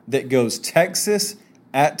that goes Texas,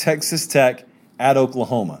 at Texas Tech, at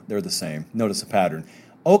Oklahoma. They're the same. Notice a pattern.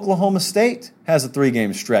 Oklahoma State has a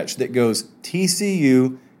 3-game stretch that goes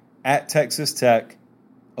TCU, at Texas Tech,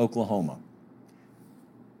 Oklahoma.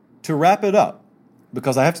 To wrap it up,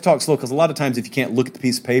 because I have to talk slow, because a lot of times if you can't look at the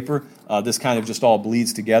piece of paper, this kind of just all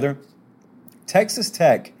bleeds together. Texas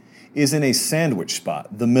Tech is in a sandwich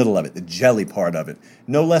spot, the middle of it, the jelly part of it,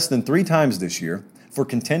 no less than 3 times this year for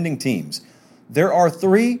contending teams. There are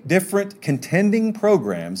 3 different contending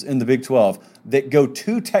programs in the Big 12 that go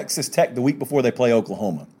to Texas Tech the week before they play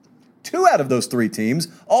Oklahoma. 2 out of those 3 teams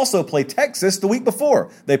also play Texas the week before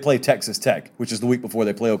they play Texas Tech, which is the week before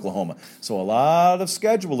they play Oklahoma. So a lot of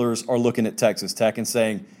schedulers are looking at Texas Tech and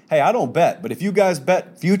saying, hey, I don't bet, but if you guys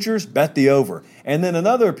bet futures, bet the over. And then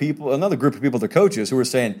another group of people, the coaches, who are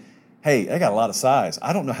saying, hey, they got a lot of size.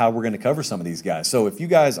 I don't know how we're going to cover some of these guys. So if you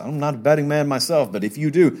guys, I'm not a betting man myself, but if you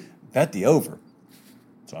do, bet the over.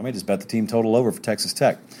 So I may just bet the team total over for Texas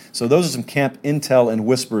Tech. So those are some camp intel and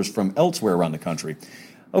whispers from elsewhere around the country.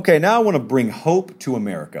 Okay, now I want to bring hope to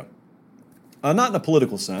America. Not in a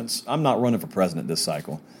political sense. I'm not running for president this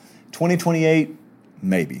cycle. 2028,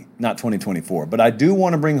 maybe. Not 2024. But I do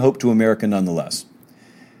want to bring hope to America nonetheless.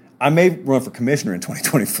 I may run for commissioner in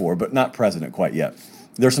 2024, but not president quite yet.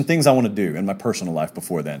 There's some things I want to do in my personal life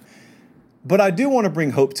before then. But I do want to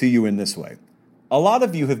bring hope to you in this way. A lot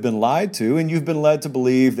of you have been lied to, and you've been led to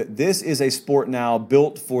believe that this is a sport now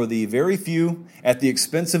built for the very few at the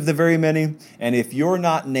expense of the very many. And if you're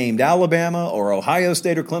not named Alabama or Ohio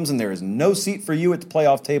State or Clemson, there is no seat for you at the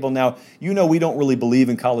playoff table. Now, we don't really believe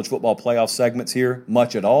in college football playoff segments here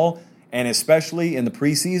much at all, and especially in the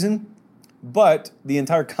preseason. But the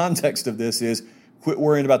entire context of this is quit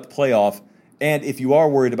worrying about the playoff. And if you are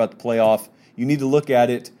worried about the playoff, you need to look at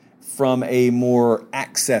it from a more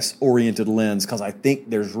access-oriented lens, because I think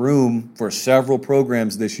there's room for several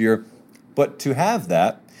programs this year. But to have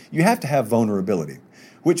that, you have to have vulnerability,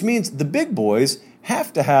 which means the big boys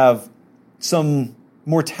have to have some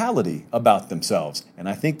mortality about themselves, and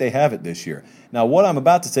I think they have it this year. Now, what I'm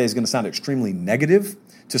about to say is going to sound extremely negative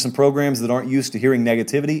to some programs that aren't used to hearing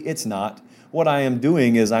negativity. It's not. What I am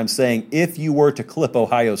doing is I'm saying if you were to clip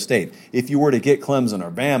Ohio State, if you were to get Clemson or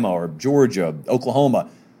Bama or Georgia, Oklahoma,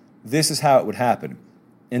 this is how it would happen.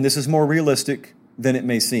 And this is more realistic than it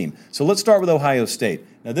may seem. So let's start with Ohio State.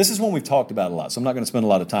 Now, this is one we've talked about a lot, so I'm not going to spend a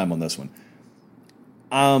lot of time on this one.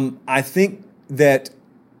 I think that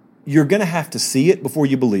you're going to have to see it before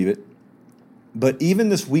you believe it. But even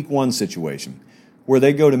this week 1 situation where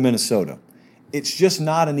they go to Minnesota, it's just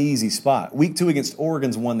not an easy spot. Week 2 against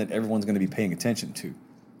Oregon's one that everyone's going to be paying attention to.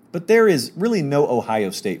 But there is really no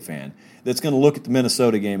Ohio State fan that's going to look at the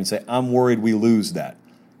Minnesota game and say, I'm worried we lose that.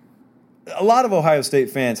 A lot of Ohio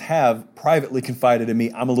State fans have privately confided in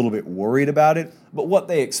me, I'm a little bit worried about it. But what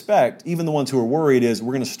they expect, even the ones who are worried, is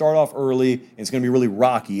we're going to start off early. It's going to be really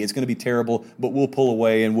rocky. It's going to be terrible, but we'll pull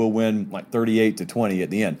away and we'll win like 38-20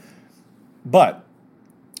 at the end. But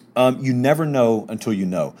you never know until you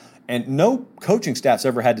know. And no coaching staff's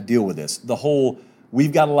ever had to deal with this. The whole,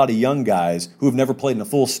 we've got a lot of young guys who have never played in a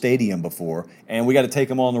full stadium before, and we got to take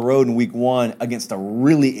them on the road in week 1 against a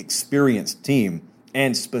really experienced team.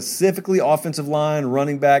 And specifically offensive line,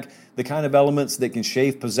 running back, the kind of elements that can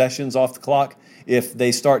shave possessions off the clock if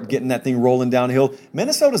they start getting that thing rolling downhill.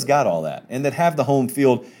 Minnesota's got all that, and that have the home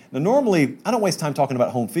field. Now, normally, I don't waste time talking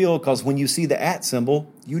about home field because when you see the @ symbol,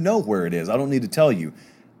 you know where it is. I don't need to tell you.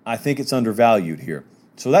 I think it's undervalued here.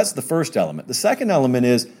 So that's the first element. The second element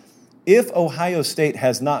is if Ohio State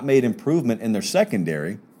has not made improvement in their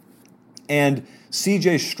secondary, and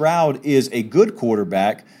C.J. Stroud is a good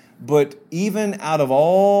quarterback, but even out of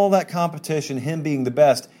all that competition, him being the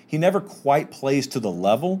best, he never quite plays to the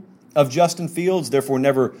level of Justin Fields, therefore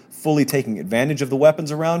never fully taking advantage of the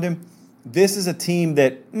weapons around him. This is a team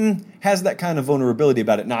that has that kind of vulnerability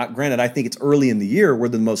about it. Now, granted, I think it's early in the year. We're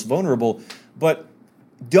the most vulnerable. But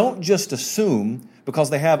don't just assume,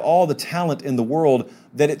 because they have all the talent in the world,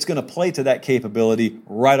 that it's going to play to that capability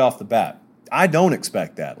right off the bat. I don't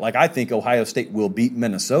expect that. Like, I think Ohio State will beat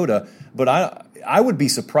Minnesota, but I would be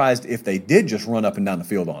surprised if they did just run up and down the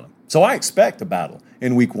field on them. So I expect a battle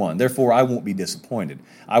in week 1. Therefore, I won't be disappointed.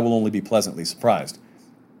 I will only be pleasantly surprised.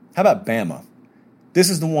 How about Bama? This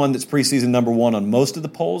is the one that's preseason number one on most of the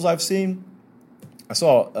polls I've seen. I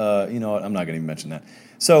saw, I'm not going to even mention that.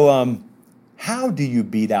 So how do you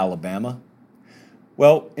beat Alabama?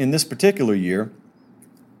 Well, in this particular year,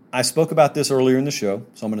 I spoke about this earlier in the show,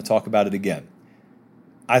 so I'm going to talk about it again.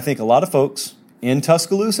 I think a lot of folks in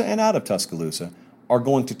Tuscaloosa and out of Tuscaloosa are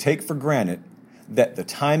going to take for granted that the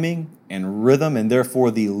timing and rhythm and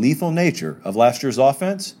therefore the lethal nature of last year's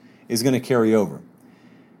offense is going to carry over.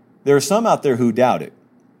 There are some out there who doubt it.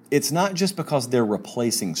 It's not just because they're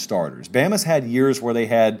replacing starters. Bama's had years where they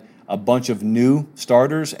had a bunch of new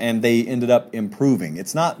starters and they ended up improving.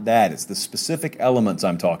 It's not that. It's the specific elements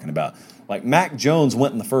I'm talking about. Like Mac Jones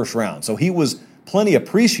went in the first round, so he was plenty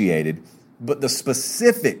appreciated, but the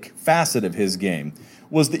specific facet of his game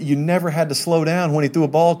was that you never had to slow down when he threw a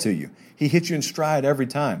ball to you. He hit you in stride every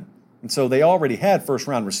time. And so they already had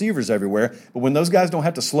first-round receivers everywhere, but when those guys don't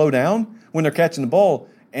have to slow down when they're catching the ball,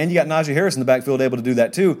 and you got Najee Harris in the backfield able to do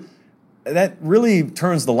that too, that really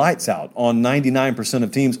turns the lights out on 99%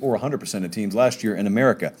 of teams or 100% of teams last year in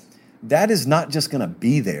America. That is not just going to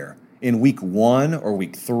be there in week 1 or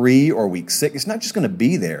week 3 or week 6. It's not just going to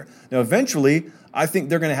be there. Now, eventually, I think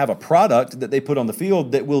they're going to have a product that they put on the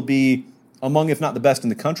field that will be among, if not the best in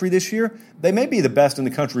the country this year. They may be the best in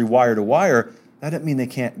the country wire to wire. That doesn't mean they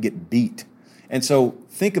can't get beat. And so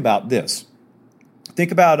think about this.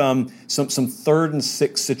 Think about some 3rd and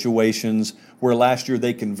 6 situations where last year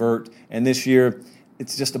they convert, and this year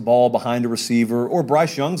it's just a ball behind a receiver, or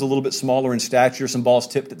Bryce Young's a little bit smaller in stature, some balls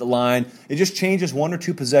tipped at the line. It just changes 1 or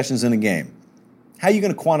 2 possessions in a game. How are you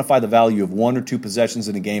going to quantify the value of 1 or 2 possessions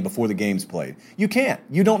in a game before the game's played? You can't.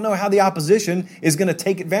 You don't know how the opposition is going to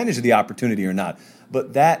take advantage of the opportunity or not.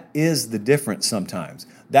 But that is the difference sometimes.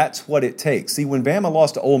 That's what it takes. See, when Bama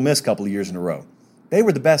lost to Ole Miss a couple of years in a row, they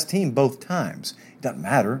were the best team both times. It doesn't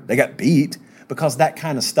matter. They got beat because that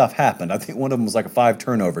kind of stuff happened. I think one of them was like a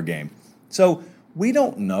 5-turnover game. So we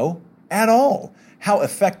don't know at all how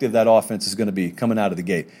effective that offense is going to be coming out of the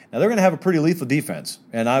gate. Now, they're going to have a pretty lethal defense,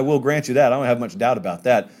 and I will grant you that. I don't have much doubt about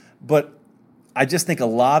that. But I just think a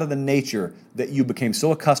lot of the nature that you became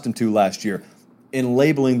so accustomed to last year in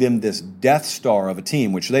labeling them this Death Star of a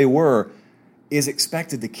team, which they were, is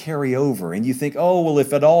expected to carry over. And you think, oh, well,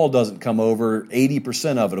 if it all doesn't come over,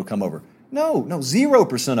 80% of it will come over. No,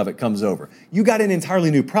 0% of it comes over. You got an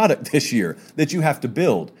entirely new product this year that you have to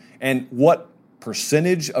build. And what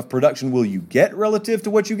percentage of production will you get relative to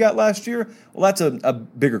what you got last year? Well, that's a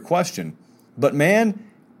bigger question. But, man,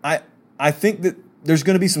 I think that there's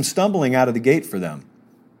going to be some stumbling out of the gate for them.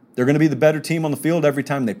 They're going to be the better team on the field every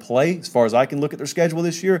time they play, as far as I can look at their schedule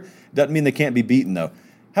this year. Doesn't mean they can't be beaten, though.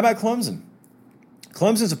 How about Clemson?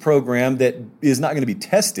 Clemson's a program that is not going to be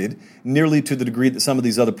tested nearly to the degree that some of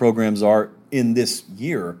these other programs are in this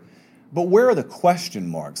year. But where are the question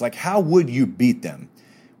marks? Like, how would you beat them?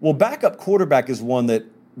 Well, backup quarterback is one that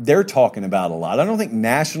they're talking about a lot. I don't think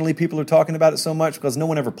nationally people are talking about it so much because no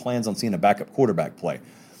one ever plans on seeing a backup quarterback play.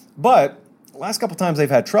 But the last couple times they've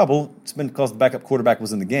had trouble, it's been because the backup quarterback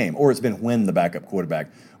was in the game, or it's been when the backup quarterback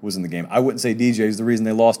was in the game. I wouldn't say DJ is the reason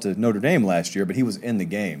they lost to Notre Dame last year, but he was in the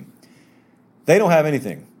game. They don't have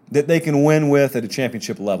anything that they can win with at a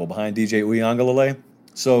championship level behind DJ Uiagalelei.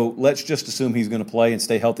 So let's just assume he's going to play and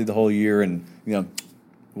stay healthy the whole year, and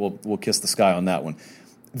we'll kiss the sky on that one.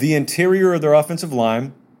 The interior of their offensive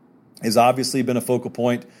line has obviously been a focal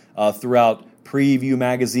point throughout Preview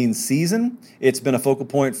Magazine season. It's been a focal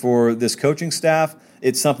point for this coaching staff.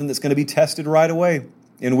 It's something that's going to be tested right away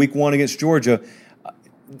in Week 1 against Georgia.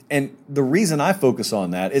 And the reason I focus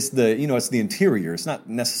on that is it's the interior. It's not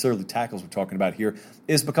necessarily tackles we're talking about here.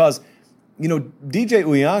 Is because DJ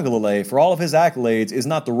Uiagalelei, for all of his accolades, is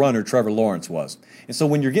not the runner Trevor Lawrence was. And so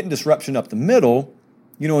when you're getting disruption up the middle,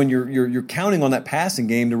 and you're counting on that passing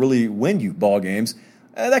game to really win you ball games,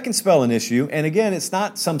 that can spell an issue. And again, it's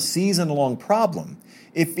not some season-long problem.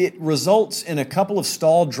 If it results in a couple of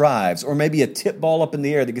stalled drives or maybe a tip ball up in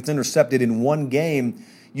the air that gets intercepted in one game,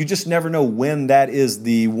 you just never know when that is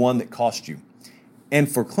the one that cost you. And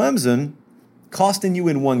for Clemson, costing you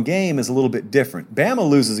in one game is a little bit different. Bama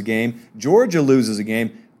loses a game. Georgia loses a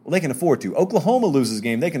game. Well, they can afford to. Oklahoma loses a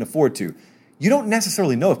game. They can afford to. You don't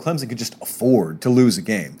necessarily know if Clemson could just afford to lose a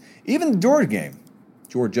game. Even the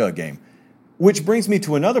Georgia game. Which brings me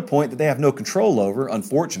to another point that they have no control over,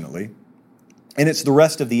 unfortunately, and it's the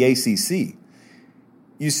rest of the ACC.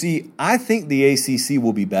 You see, I think the ACC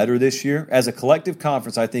will be better this year. As a collective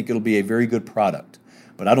conference, I think it'll be a very good product.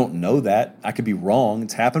 But I don't know that. I could be wrong.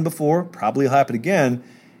 It's happened before. Probably will happen again.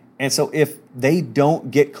 And so if they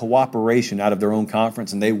don't get cooperation out of their own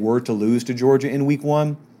conference and they were to lose to Georgia in Week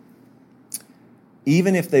 1,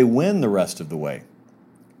 even if they win the rest of the way,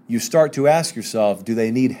 you start to ask yourself, do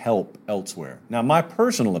they need help elsewhere? Now, my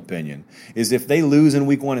personal opinion is if they lose in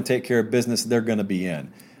week 1 and take care of business, they're going to be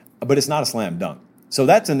in. But it's not a slam dunk. So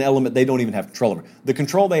that's an element they don't even have control over. The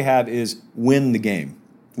control they have is win the game,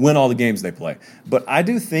 win all the games they play. But I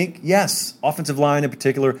do think, yes, offensive line in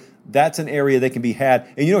particular, that's an area they can be had.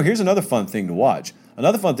 And, here's another fun thing to watch.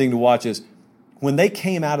 Another fun thing to watch is when they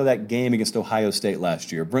came out of that game against Ohio State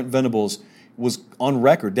last year, Brent Venables was on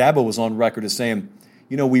record, Dabo was on record as saying,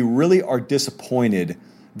 we really are disappointed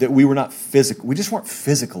that we were not physical. We just weren't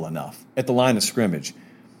physical enough at the line of scrimmage.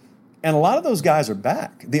 And a lot of those guys are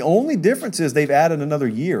back. The only difference is they've added another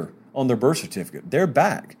year on their birth certificate. They're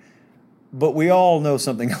back. But we all know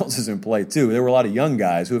something else is in play, too. There were a lot of young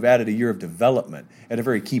guys who have added a year of development at a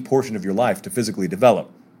very key portion of your life to physically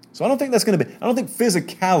develop. So I don't think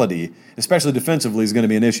physicality, especially defensively, is going to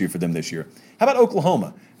be an issue for them this year. How about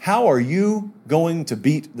Oklahoma? How are you going to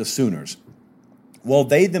beat the Sooners? Well,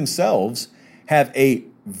 they themselves have a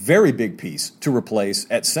very big piece to replace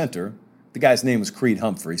at center. The guy's name was Creed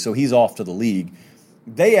Humphrey, so he's off to the league.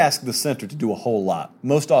 They ask the center to do a whole lot.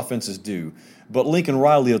 Most offenses do. But Lincoln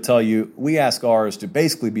Riley will tell you, we ask ours to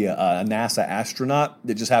basically be a NASA astronaut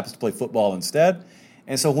that just happens to play football instead.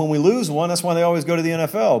 And so when we lose one, that's why they always go to the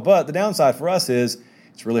NFL. But the downside for us is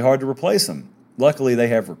it's really hard to replace them. Luckily, they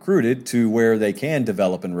have recruited to where they can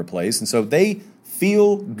develop and replace. And so they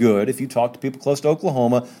feel good. If you talk to people close to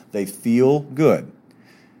Oklahoma, they feel good.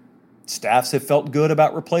 Staffs have felt good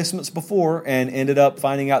about replacements before and ended up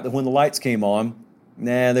finding out that when the lights came on,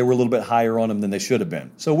 they were a little bit higher on them than they should have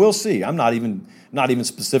been. So we'll see. I'm not even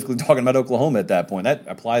specifically talking about Oklahoma at that point. That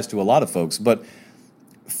applies to a lot of folks. But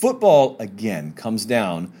football, again, comes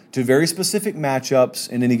down to very specific matchups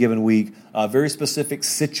in any given week, very specific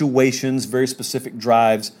situations, very specific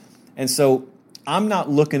drives. And so I'm not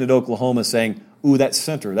looking at Oklahoma saying, ooh, that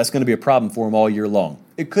center, that's going to be a problem for them all year long.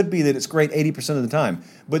 It could be that it's great 80% of the time,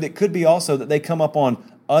 but it could be also that they come up on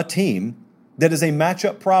a team that is a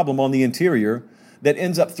matchup problem on the interior that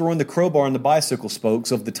ends up throwing the crowbar in the bicycle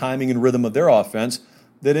spokes of the timing and rhythm of their offense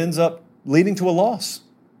that ends up leading to a loss.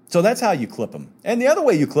 So that's how you clip them. And the other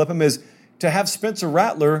way you clip them is to have Spencer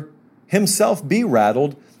Rattler himself be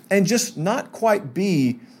rattled and just not quite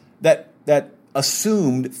be that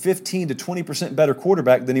assumed 15 to 20% better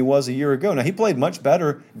quarterback than he was a year ago. Now, he played much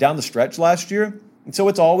better down the stretch last year, and so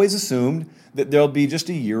it's always assumed that there'll be just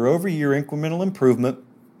a year-over-year incremental improvement.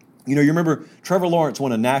 You remember Trevor Lawrence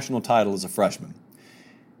won a national title as a freshman.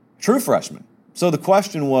 True freshman. So the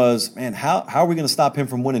question was, man, how are we going to stop him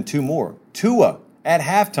from winning 2 more? Tua, at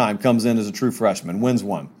halftime, comes in as a true freshman, wins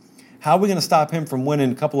 1. How are we going to stop him from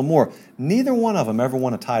winning a couple of more? Neither one of them ever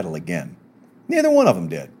won a title again. Neither one of them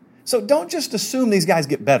did. So don't just assume these guys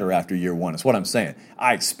get better after year 1, is what I'm saying.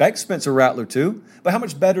 I expect Spencer Rattler to, but how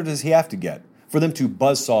much better does he have to get for them to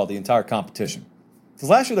buzzsaw the entire competition? Because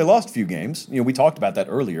last year they lost a few games. We talked about that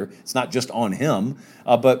earlier. It's not just on him,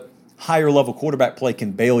 but higher level quarterback play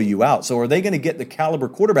can bail you out. So are they going to get the caliber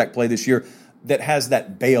quarterback play this year that has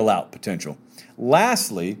that bailout potential?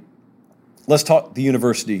 Lastly, let's talk the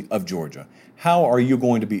University of Georgia. How are you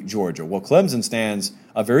going to beat Georgia? Well, Clemson stands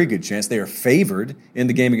a very good chance. They are favored in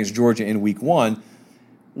the game against Georgia in week 1.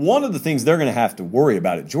 One of the things they're going to have to worry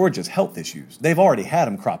about at Georgia is health issues. They've already had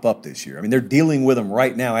them crop up this year. I mean, they're dealing with them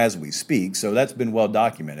right now as we speak, so that's been well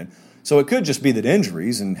documented. So it could just be that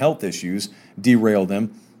injuries and health issues derail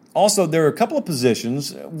them. Also, there are a couple of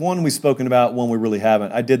positions, one we've spoken about, one we really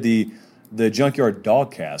haven't. I did the Junkyard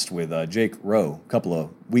Dogcast with Jake Rowe a couple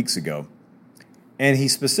of weeks ago. And he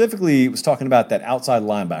specifically was talking about that outside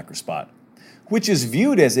linebacker spot, which is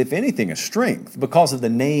viewed as, if anything, a strength because of the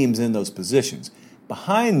names in those positions.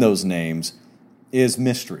 Behind those names is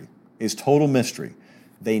mystery, is total mystery.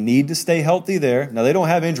 They need to stay healthy there. Now, they don't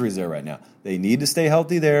have injuries there right now. They need to stay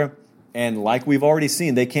healthy there. And like we've already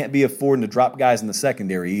seen, they can't be affording to drop guys in the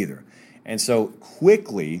secondary either. And so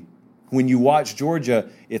quickly, when you watch Georgia,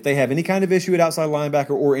 if they have any kind of issue at outside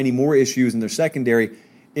linebacker or any more issues in their secondary,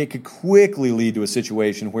 it could quickly lead to a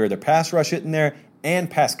situation where their pass rush isn't there and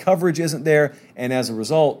pass coverage isn't there, and as a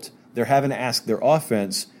result, they're having to ask their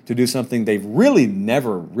offense to do something they've really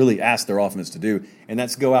never really asked their offense to do, and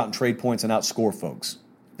that's go out and trade points and outscore folks.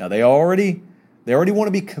 Now, they already want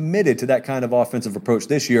to be committed to that kind of offensive approach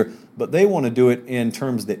this year, but they want to do it in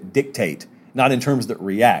terms that dictate, not in terms that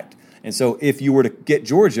react. And so if you were to get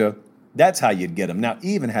Georgia, that's how you'd get them. Now,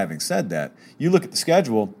 even having said that, you look at the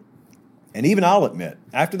schedule, and even I'll admit,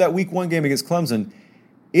 after that week 1 game against Clemson,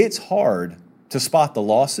 it's hard to spot the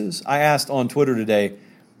losses. I asked on Twitter today,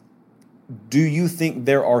 do you think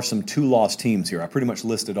there are some 2-loss teams here? I pretty much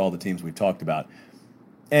listed all the teams we've talked about.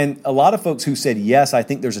 And a lot of folks who said, yes, I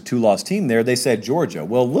think there's a 2-loss team there, they said Georgia.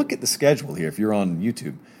 Well, look at the schedule here if you're on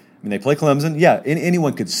YouTube. I mean, they play Clemson. Yeah,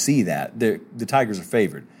 anyone could see that. The Tigers are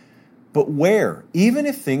favored. But where? Even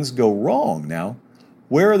if things go wrong now,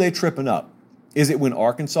 where are they tripping up? Is it when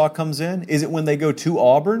Arkansas comes in? Is it when they go to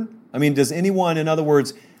Auburn? I mean, does anyone, in other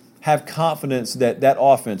words, have confidence that that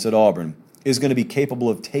offense at Auburn is going to be capable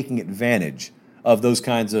of taking advantage of those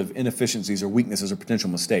kinds of inefficiencies or weaknesses or potential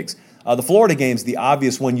mistakes? The Florida game's the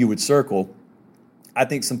obvious one you would circle. I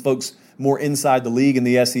think some folks more inside the league in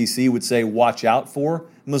the SEC would say watch out for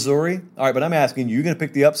Missouri. All right, but I'm asking you, going to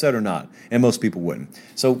pick the upset or not? And most people wouldn't.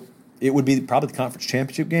 So it would be probably the conference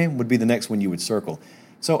championship game would be the next one you would circle.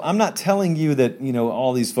 So I'm not telling you that,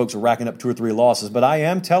 all these folks are racking up 2 or 3 losses, but I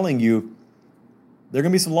am telling you there are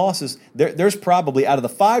going to be some losses. There's probably, out of the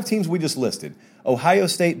 5 teams we just listed, Ohio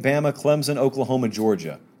State, Bama, Clemson, Oklahoma,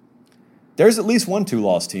 Georgia, there's at least one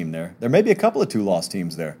 2-loss team there. There may be a couple of 2-loss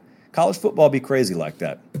teams there. College football be crazy like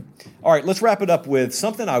that. All right, let's wrap it up with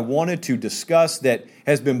something I wanted to discuss that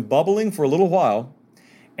has been bubbling for a little while.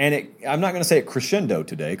 And I'm not going to say it crescendo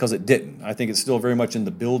today because it didn't. I think it's still very much in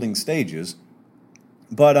the building stages.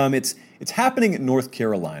 But it's happening at North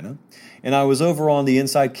Carolina. And I was over on the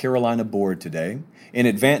Inside Carolina board today in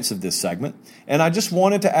advance of this segment. And I just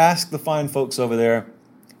wanted to ask the fine folks over there,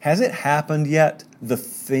 has it happened yet? The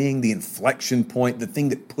thing, the inflection point, the thing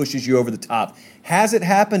that pushes you over the top. Has it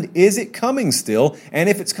happened? Is it coming still? And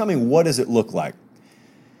if it's coming, what does it look like?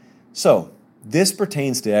 So this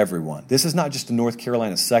pertains to everyone. This is not just a North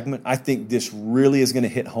Carolina segment. I think this really is going to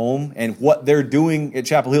hit home. And what they're doing at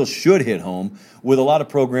Chapel Hill should hit home with a lot of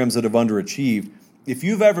programs that have underachieved. If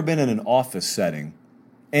you've ever been in an office setting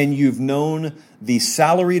and you've known the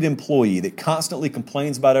salaried employee that constantly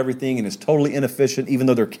complains about everything and is totally inefficient, even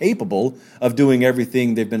though they're capable of doing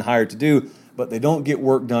everything they've been hired to do, but they don't get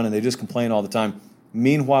work done and they just complain all the time.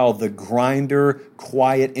 Meanwhile, the grinder,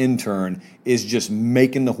 quiet intern is just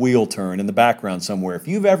making the wheel turn in the background somewhere. If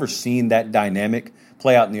you've ever seen that dynamic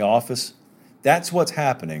play out in the office, that's what's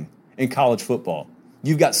happening in college football.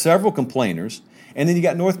 You've got several complainers, and then you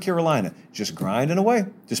got North Carolina just grinding away,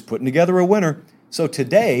 just putting together a winner. So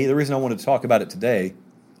today, the reason I wanted to talk about it today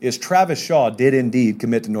is Travis Shaw did indeed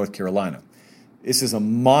commit to North Carolina. This is a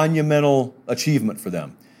monumental achievement for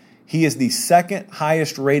them. He is the second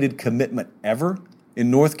highest rated commitment ever in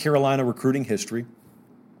North Carolina recruiting history.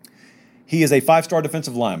 He is a 5-star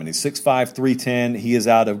defensive lineman. He's 6'5", 310. He is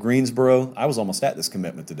out of Greensboro. I was almost at this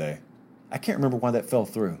commitment today. I can't remember why that fell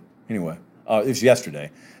through. Anyway, it was yesterday.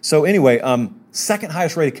 So anyway, second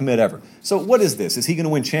highest rated commit ever. So what is this? Is he going to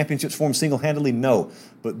win championships for him single-handedly? No.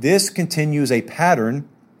 But this continues a pattern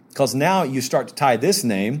because now you start to tie this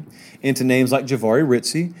name into names like Javari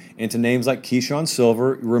Ritzie, into names like Keyshawn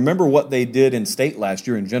Silver. Remember what they did in state last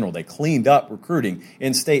year in general. They cleaned up recruiting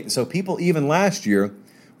in state. So people even last year,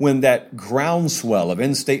 when that groundswell of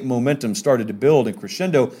in-state momentum started to build and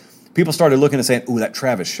crescendo, people started looking and saying, ooh, that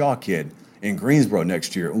Travis Shaw kid in Greensboro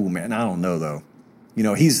next year. Ooh, man, I don't know, though.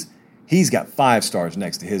 He's got 5 stars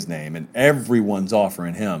next to his name, and everyone's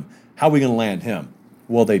offering him. How are we going to land him?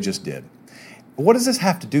 Well, they just did. What does this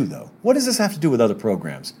have to do, though? What does this have to do with other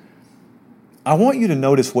programs? I want you to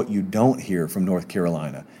notice what you don't hear from North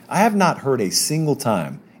Carolina. I have not heard a single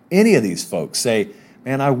time any of these folks say,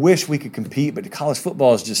 man, I wish we could compete, but college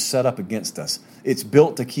football is just set up against us. It's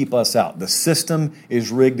built to keep us out. The system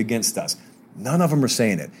is rigged against us. None of them are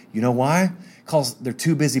saying it. You know why? Because they're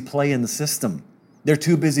too busy playing the system. They're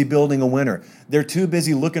too busy building a winner. They're too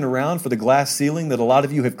busy looking around for the glass ceiling that a lot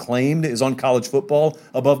of you have claimed is on college football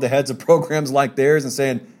above the heads of programs like theirs and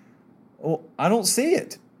saying, oh, I don't see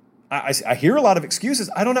it. I hear a lot of excuses.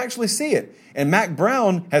 I don't actually see it. And Mac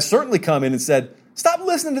Brown has certainly come in and said, stop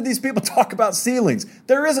listening to these people talk about ceilings.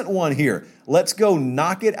 There isn't one here. Let's go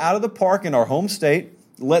knock it out of the park in our home state.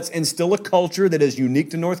 Let's instill a culture that is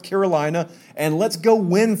unique to North Carolina, and let's go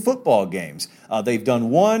win football games. They've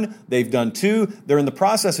done 1, they've done 2. They're in the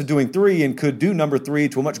process of doing 3 and could do number 3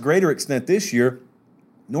 to a much greater extent this year.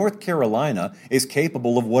 North Carolina is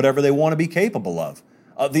capable of whatever they want to be capable of.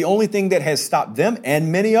 The only thing that has stopped them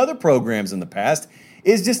and many other programs in the past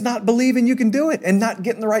is just not believing you can do it and not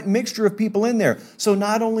getting the right mixture of people in there. So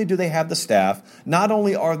not only do they have the staff, not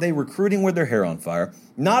only are they recruiting with their hair on fire,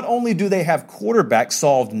 not only do they have quarterbacks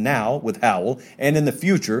solved now with Howell and in the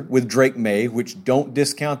future with Drake May, which don't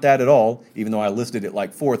discount that at all, even though I listed it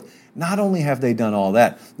like 4th, not only have they done all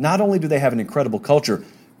that, not only do they have an incredible culture,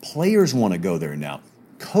 players want to go there now.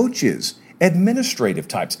 Coaches, administrative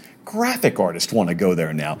types, graphic artists want to go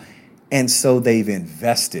there now. And so they've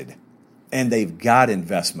invested. And they've got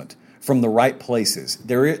investment from the right places.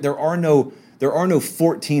 There are no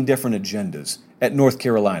 14 different agendas at North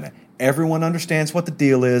Carolina. Everyone understands what the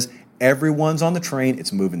deal is. Everyone's on the train.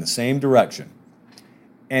 It's moving the same direction.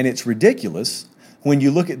 And it's ridiculous when you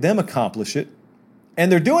look at them accomplish it.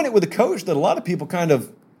 And they're doing it with a coach that a lot of people kind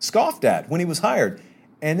of scoffed at when he was hired.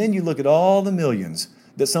 And then you look at all the millions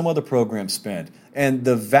that some other programs spend and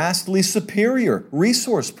the vastly superior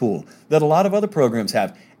resource pool that a lot of other programs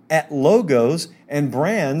have at logos and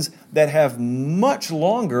brands that have much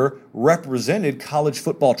longer represented college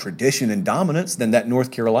football tradition and dominance than that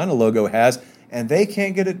North Carolina logo has, and they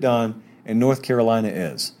can't get it done, and North Carolina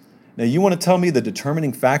is. Now, you want to tell me the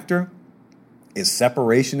determining factor is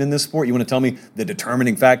separation in this sport? You want to tell me the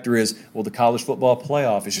determining factor is, well, the college football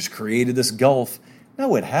playoff has just created this gulf?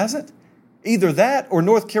 No, it hasn't. Either that or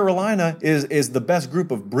North Carolina is the best group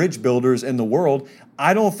of bridge builders in the world.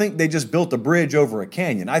 I don't think they just built a bridge over a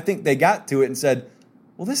canyon. I think they got to it and said,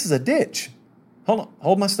 well, this is a ditch. Hold on,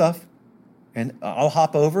 hold my stuff, and I'll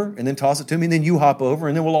hop over, and then toss it to me, and then you hop over,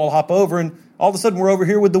 and then we'll all hop over, and all of a sudden we're over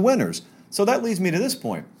here with the winners. So that leads me to this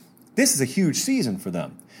point. This is a huge season for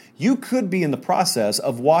them. You could be in the process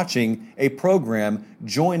of watching a program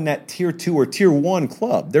join that Tier 2 or Tier 1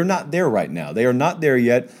 club. They're not there right now. They are not there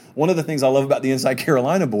yet. One of the things I love about the Inside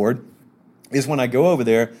Carolina board is when I go over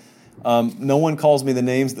there, no one calls me the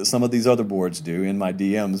names that some of these other boards do in my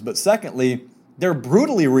DMs. But secondly, they're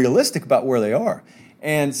brutally realistic about where they are.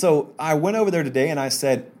 And so I went over there today and I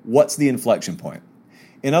said, what's the inflection point?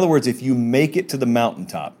 In other words, if you make it to the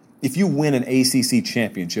mountaintop, if you win an ACC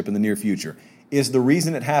championship in the near future, is the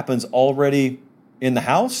reason it happens already in the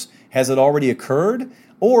house? Has it already occurred?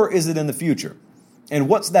 Or is it in the future? And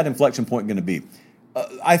what's that inflection point going to be?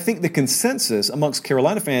 I think the consensus amongst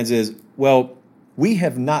Carolina fans is, well, we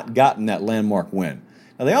have not gotten that landmark win.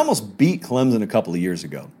 Now, they almost beat Clemson a couple of years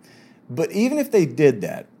ago. But even if they did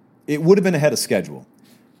that, it would have been ahead of schedule.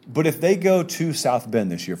 But if they go to South Bend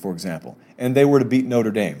this year, for example, and they were to beat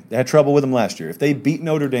Notre Dame, they had trouble with them last year. If they beat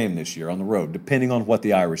Notre Dame this year on the road, depending on what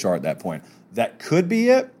the Irish are at that point, that could be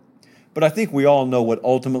it. But I think we all know what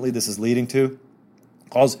ultimately this is leading to.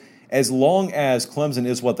 Because as long as Clemson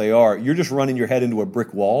is what they are, you're just running your head into a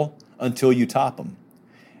brick wall until you top them.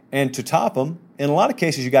 And to top them, in a lot of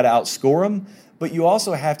cases, you got to outscore them, but you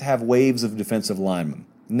also have to have waves of defensive linemen.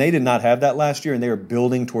 And they did not have that last year, and they are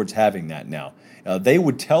building towards having that now. They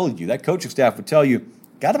would tell you, that coaching staff would tell you,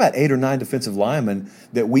 got about 8 or 9 defensive linemen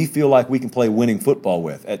that we feel like we can play winning football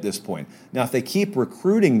with at this point. Now, if they keep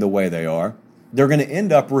recruiting the way they are, they're going to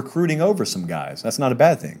end up recruiting over some guys. That's not a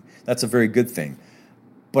bad thing. That's a very good thing.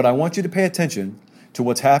 But I want you to pay attention to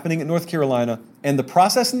what's happening at North Carolina and the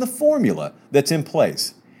process and the formula that's in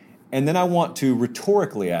place. And then I want to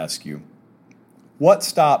rhetorically ask you, what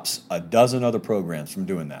stops a dozen other programs from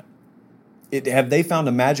doing that? Have they found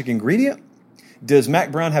a magic ingredient? Does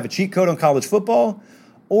Mac Brown have a cheat code on college football?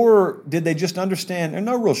 Or did they just understand there are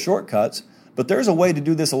no real shortcuts, but there's a way to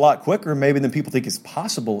do this a lot quicker maybe than people think is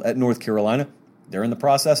possible at North Carolina? They're in the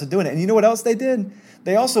process of doing it. And you know what else they did?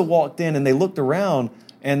 They also walked in and they looked around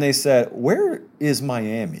and they said, where is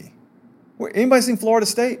Miami? Anybody seen Florida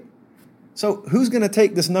State? So who's going to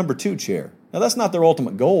take this number 2 chair? Now, that's not their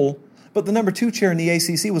ultimate goal, but the number 2 chair in the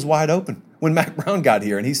ACC was wide open when Mac Brown got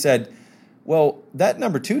here. And he said, well, that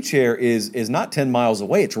number 2 chair is not 10 miles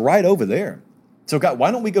away. It's right over there. So, God,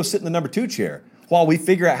 why don't we go sit in the number 2 chair while we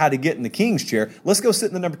figure out how to get in the King's chair? Let's go sit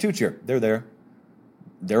in the number 2 chair. They're there.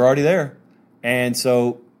 They're already there. And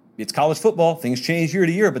so it's college football. Things change year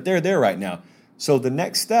to year, but they're there right now. So the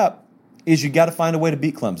next step is you got to find a way to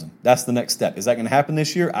beat Clemson. That's the next step. Is that going to happen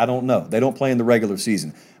this year? I don't know. They don't play in the regular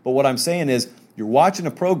season. But what I'm saying is you're watching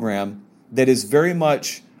a program that is very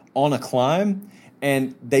much on a climb,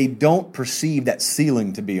 and they don't perceive that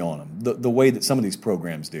ceiling to be on them the way that some of these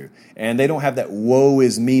programs do. And they don't have that woe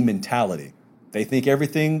is me mentality. They think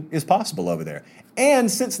everything is possible over there.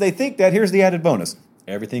 And since they think that, here's the added bonus.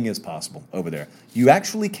 Everything is possible over there. You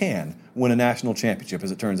actually can win a national championship,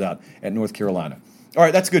 as it turns out, at North Carolina. All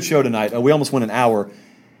right, that's a good show tonight. We almost went an hour.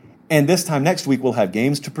 And this time next week, we'll have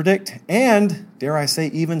games to predict and, dare I say,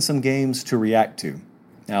 even some games to react to.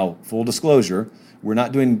 Now, full disclosure, we're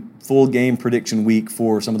not doing full game prediction week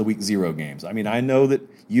for some of the week 0 games. I mean, I know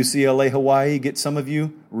that UCLA, Hawaii gets some of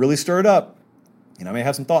you really stirred up. And I may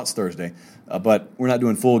have some thoughts Thursday, but we're not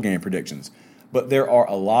doing full game predictions. But there are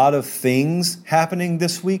a lot of things happening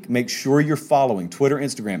this week. Make sure you're following Twitter,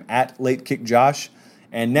 Instagram, @LateKickJosh.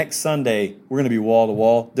 And next Sunday, we're going to be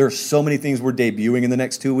wall-to-wall. There are so many things we're debuting in the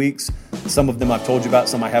next 2 weeks. Some of them I've told you about,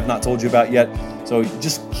 some I have not told you about yet. So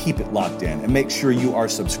just keep it locked in and make sure you are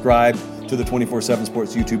subscribed to the 24/7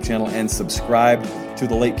 Sports YouTube channel and subscribe to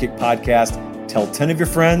the Late Kick podcast. Tell 10 of your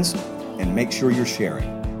friends and make sure you're sharing.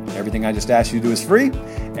 Everything I just asked you to do is free,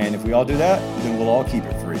 and if we all do that, then we'll all keep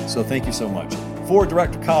it free. So thank you so much. For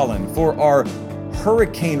Director Colin, for our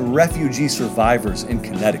hurricane refugee survivors in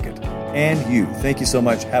Connecticut, and you, thank you so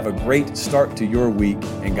much. Have a great start to your week,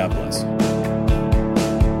 and God bless.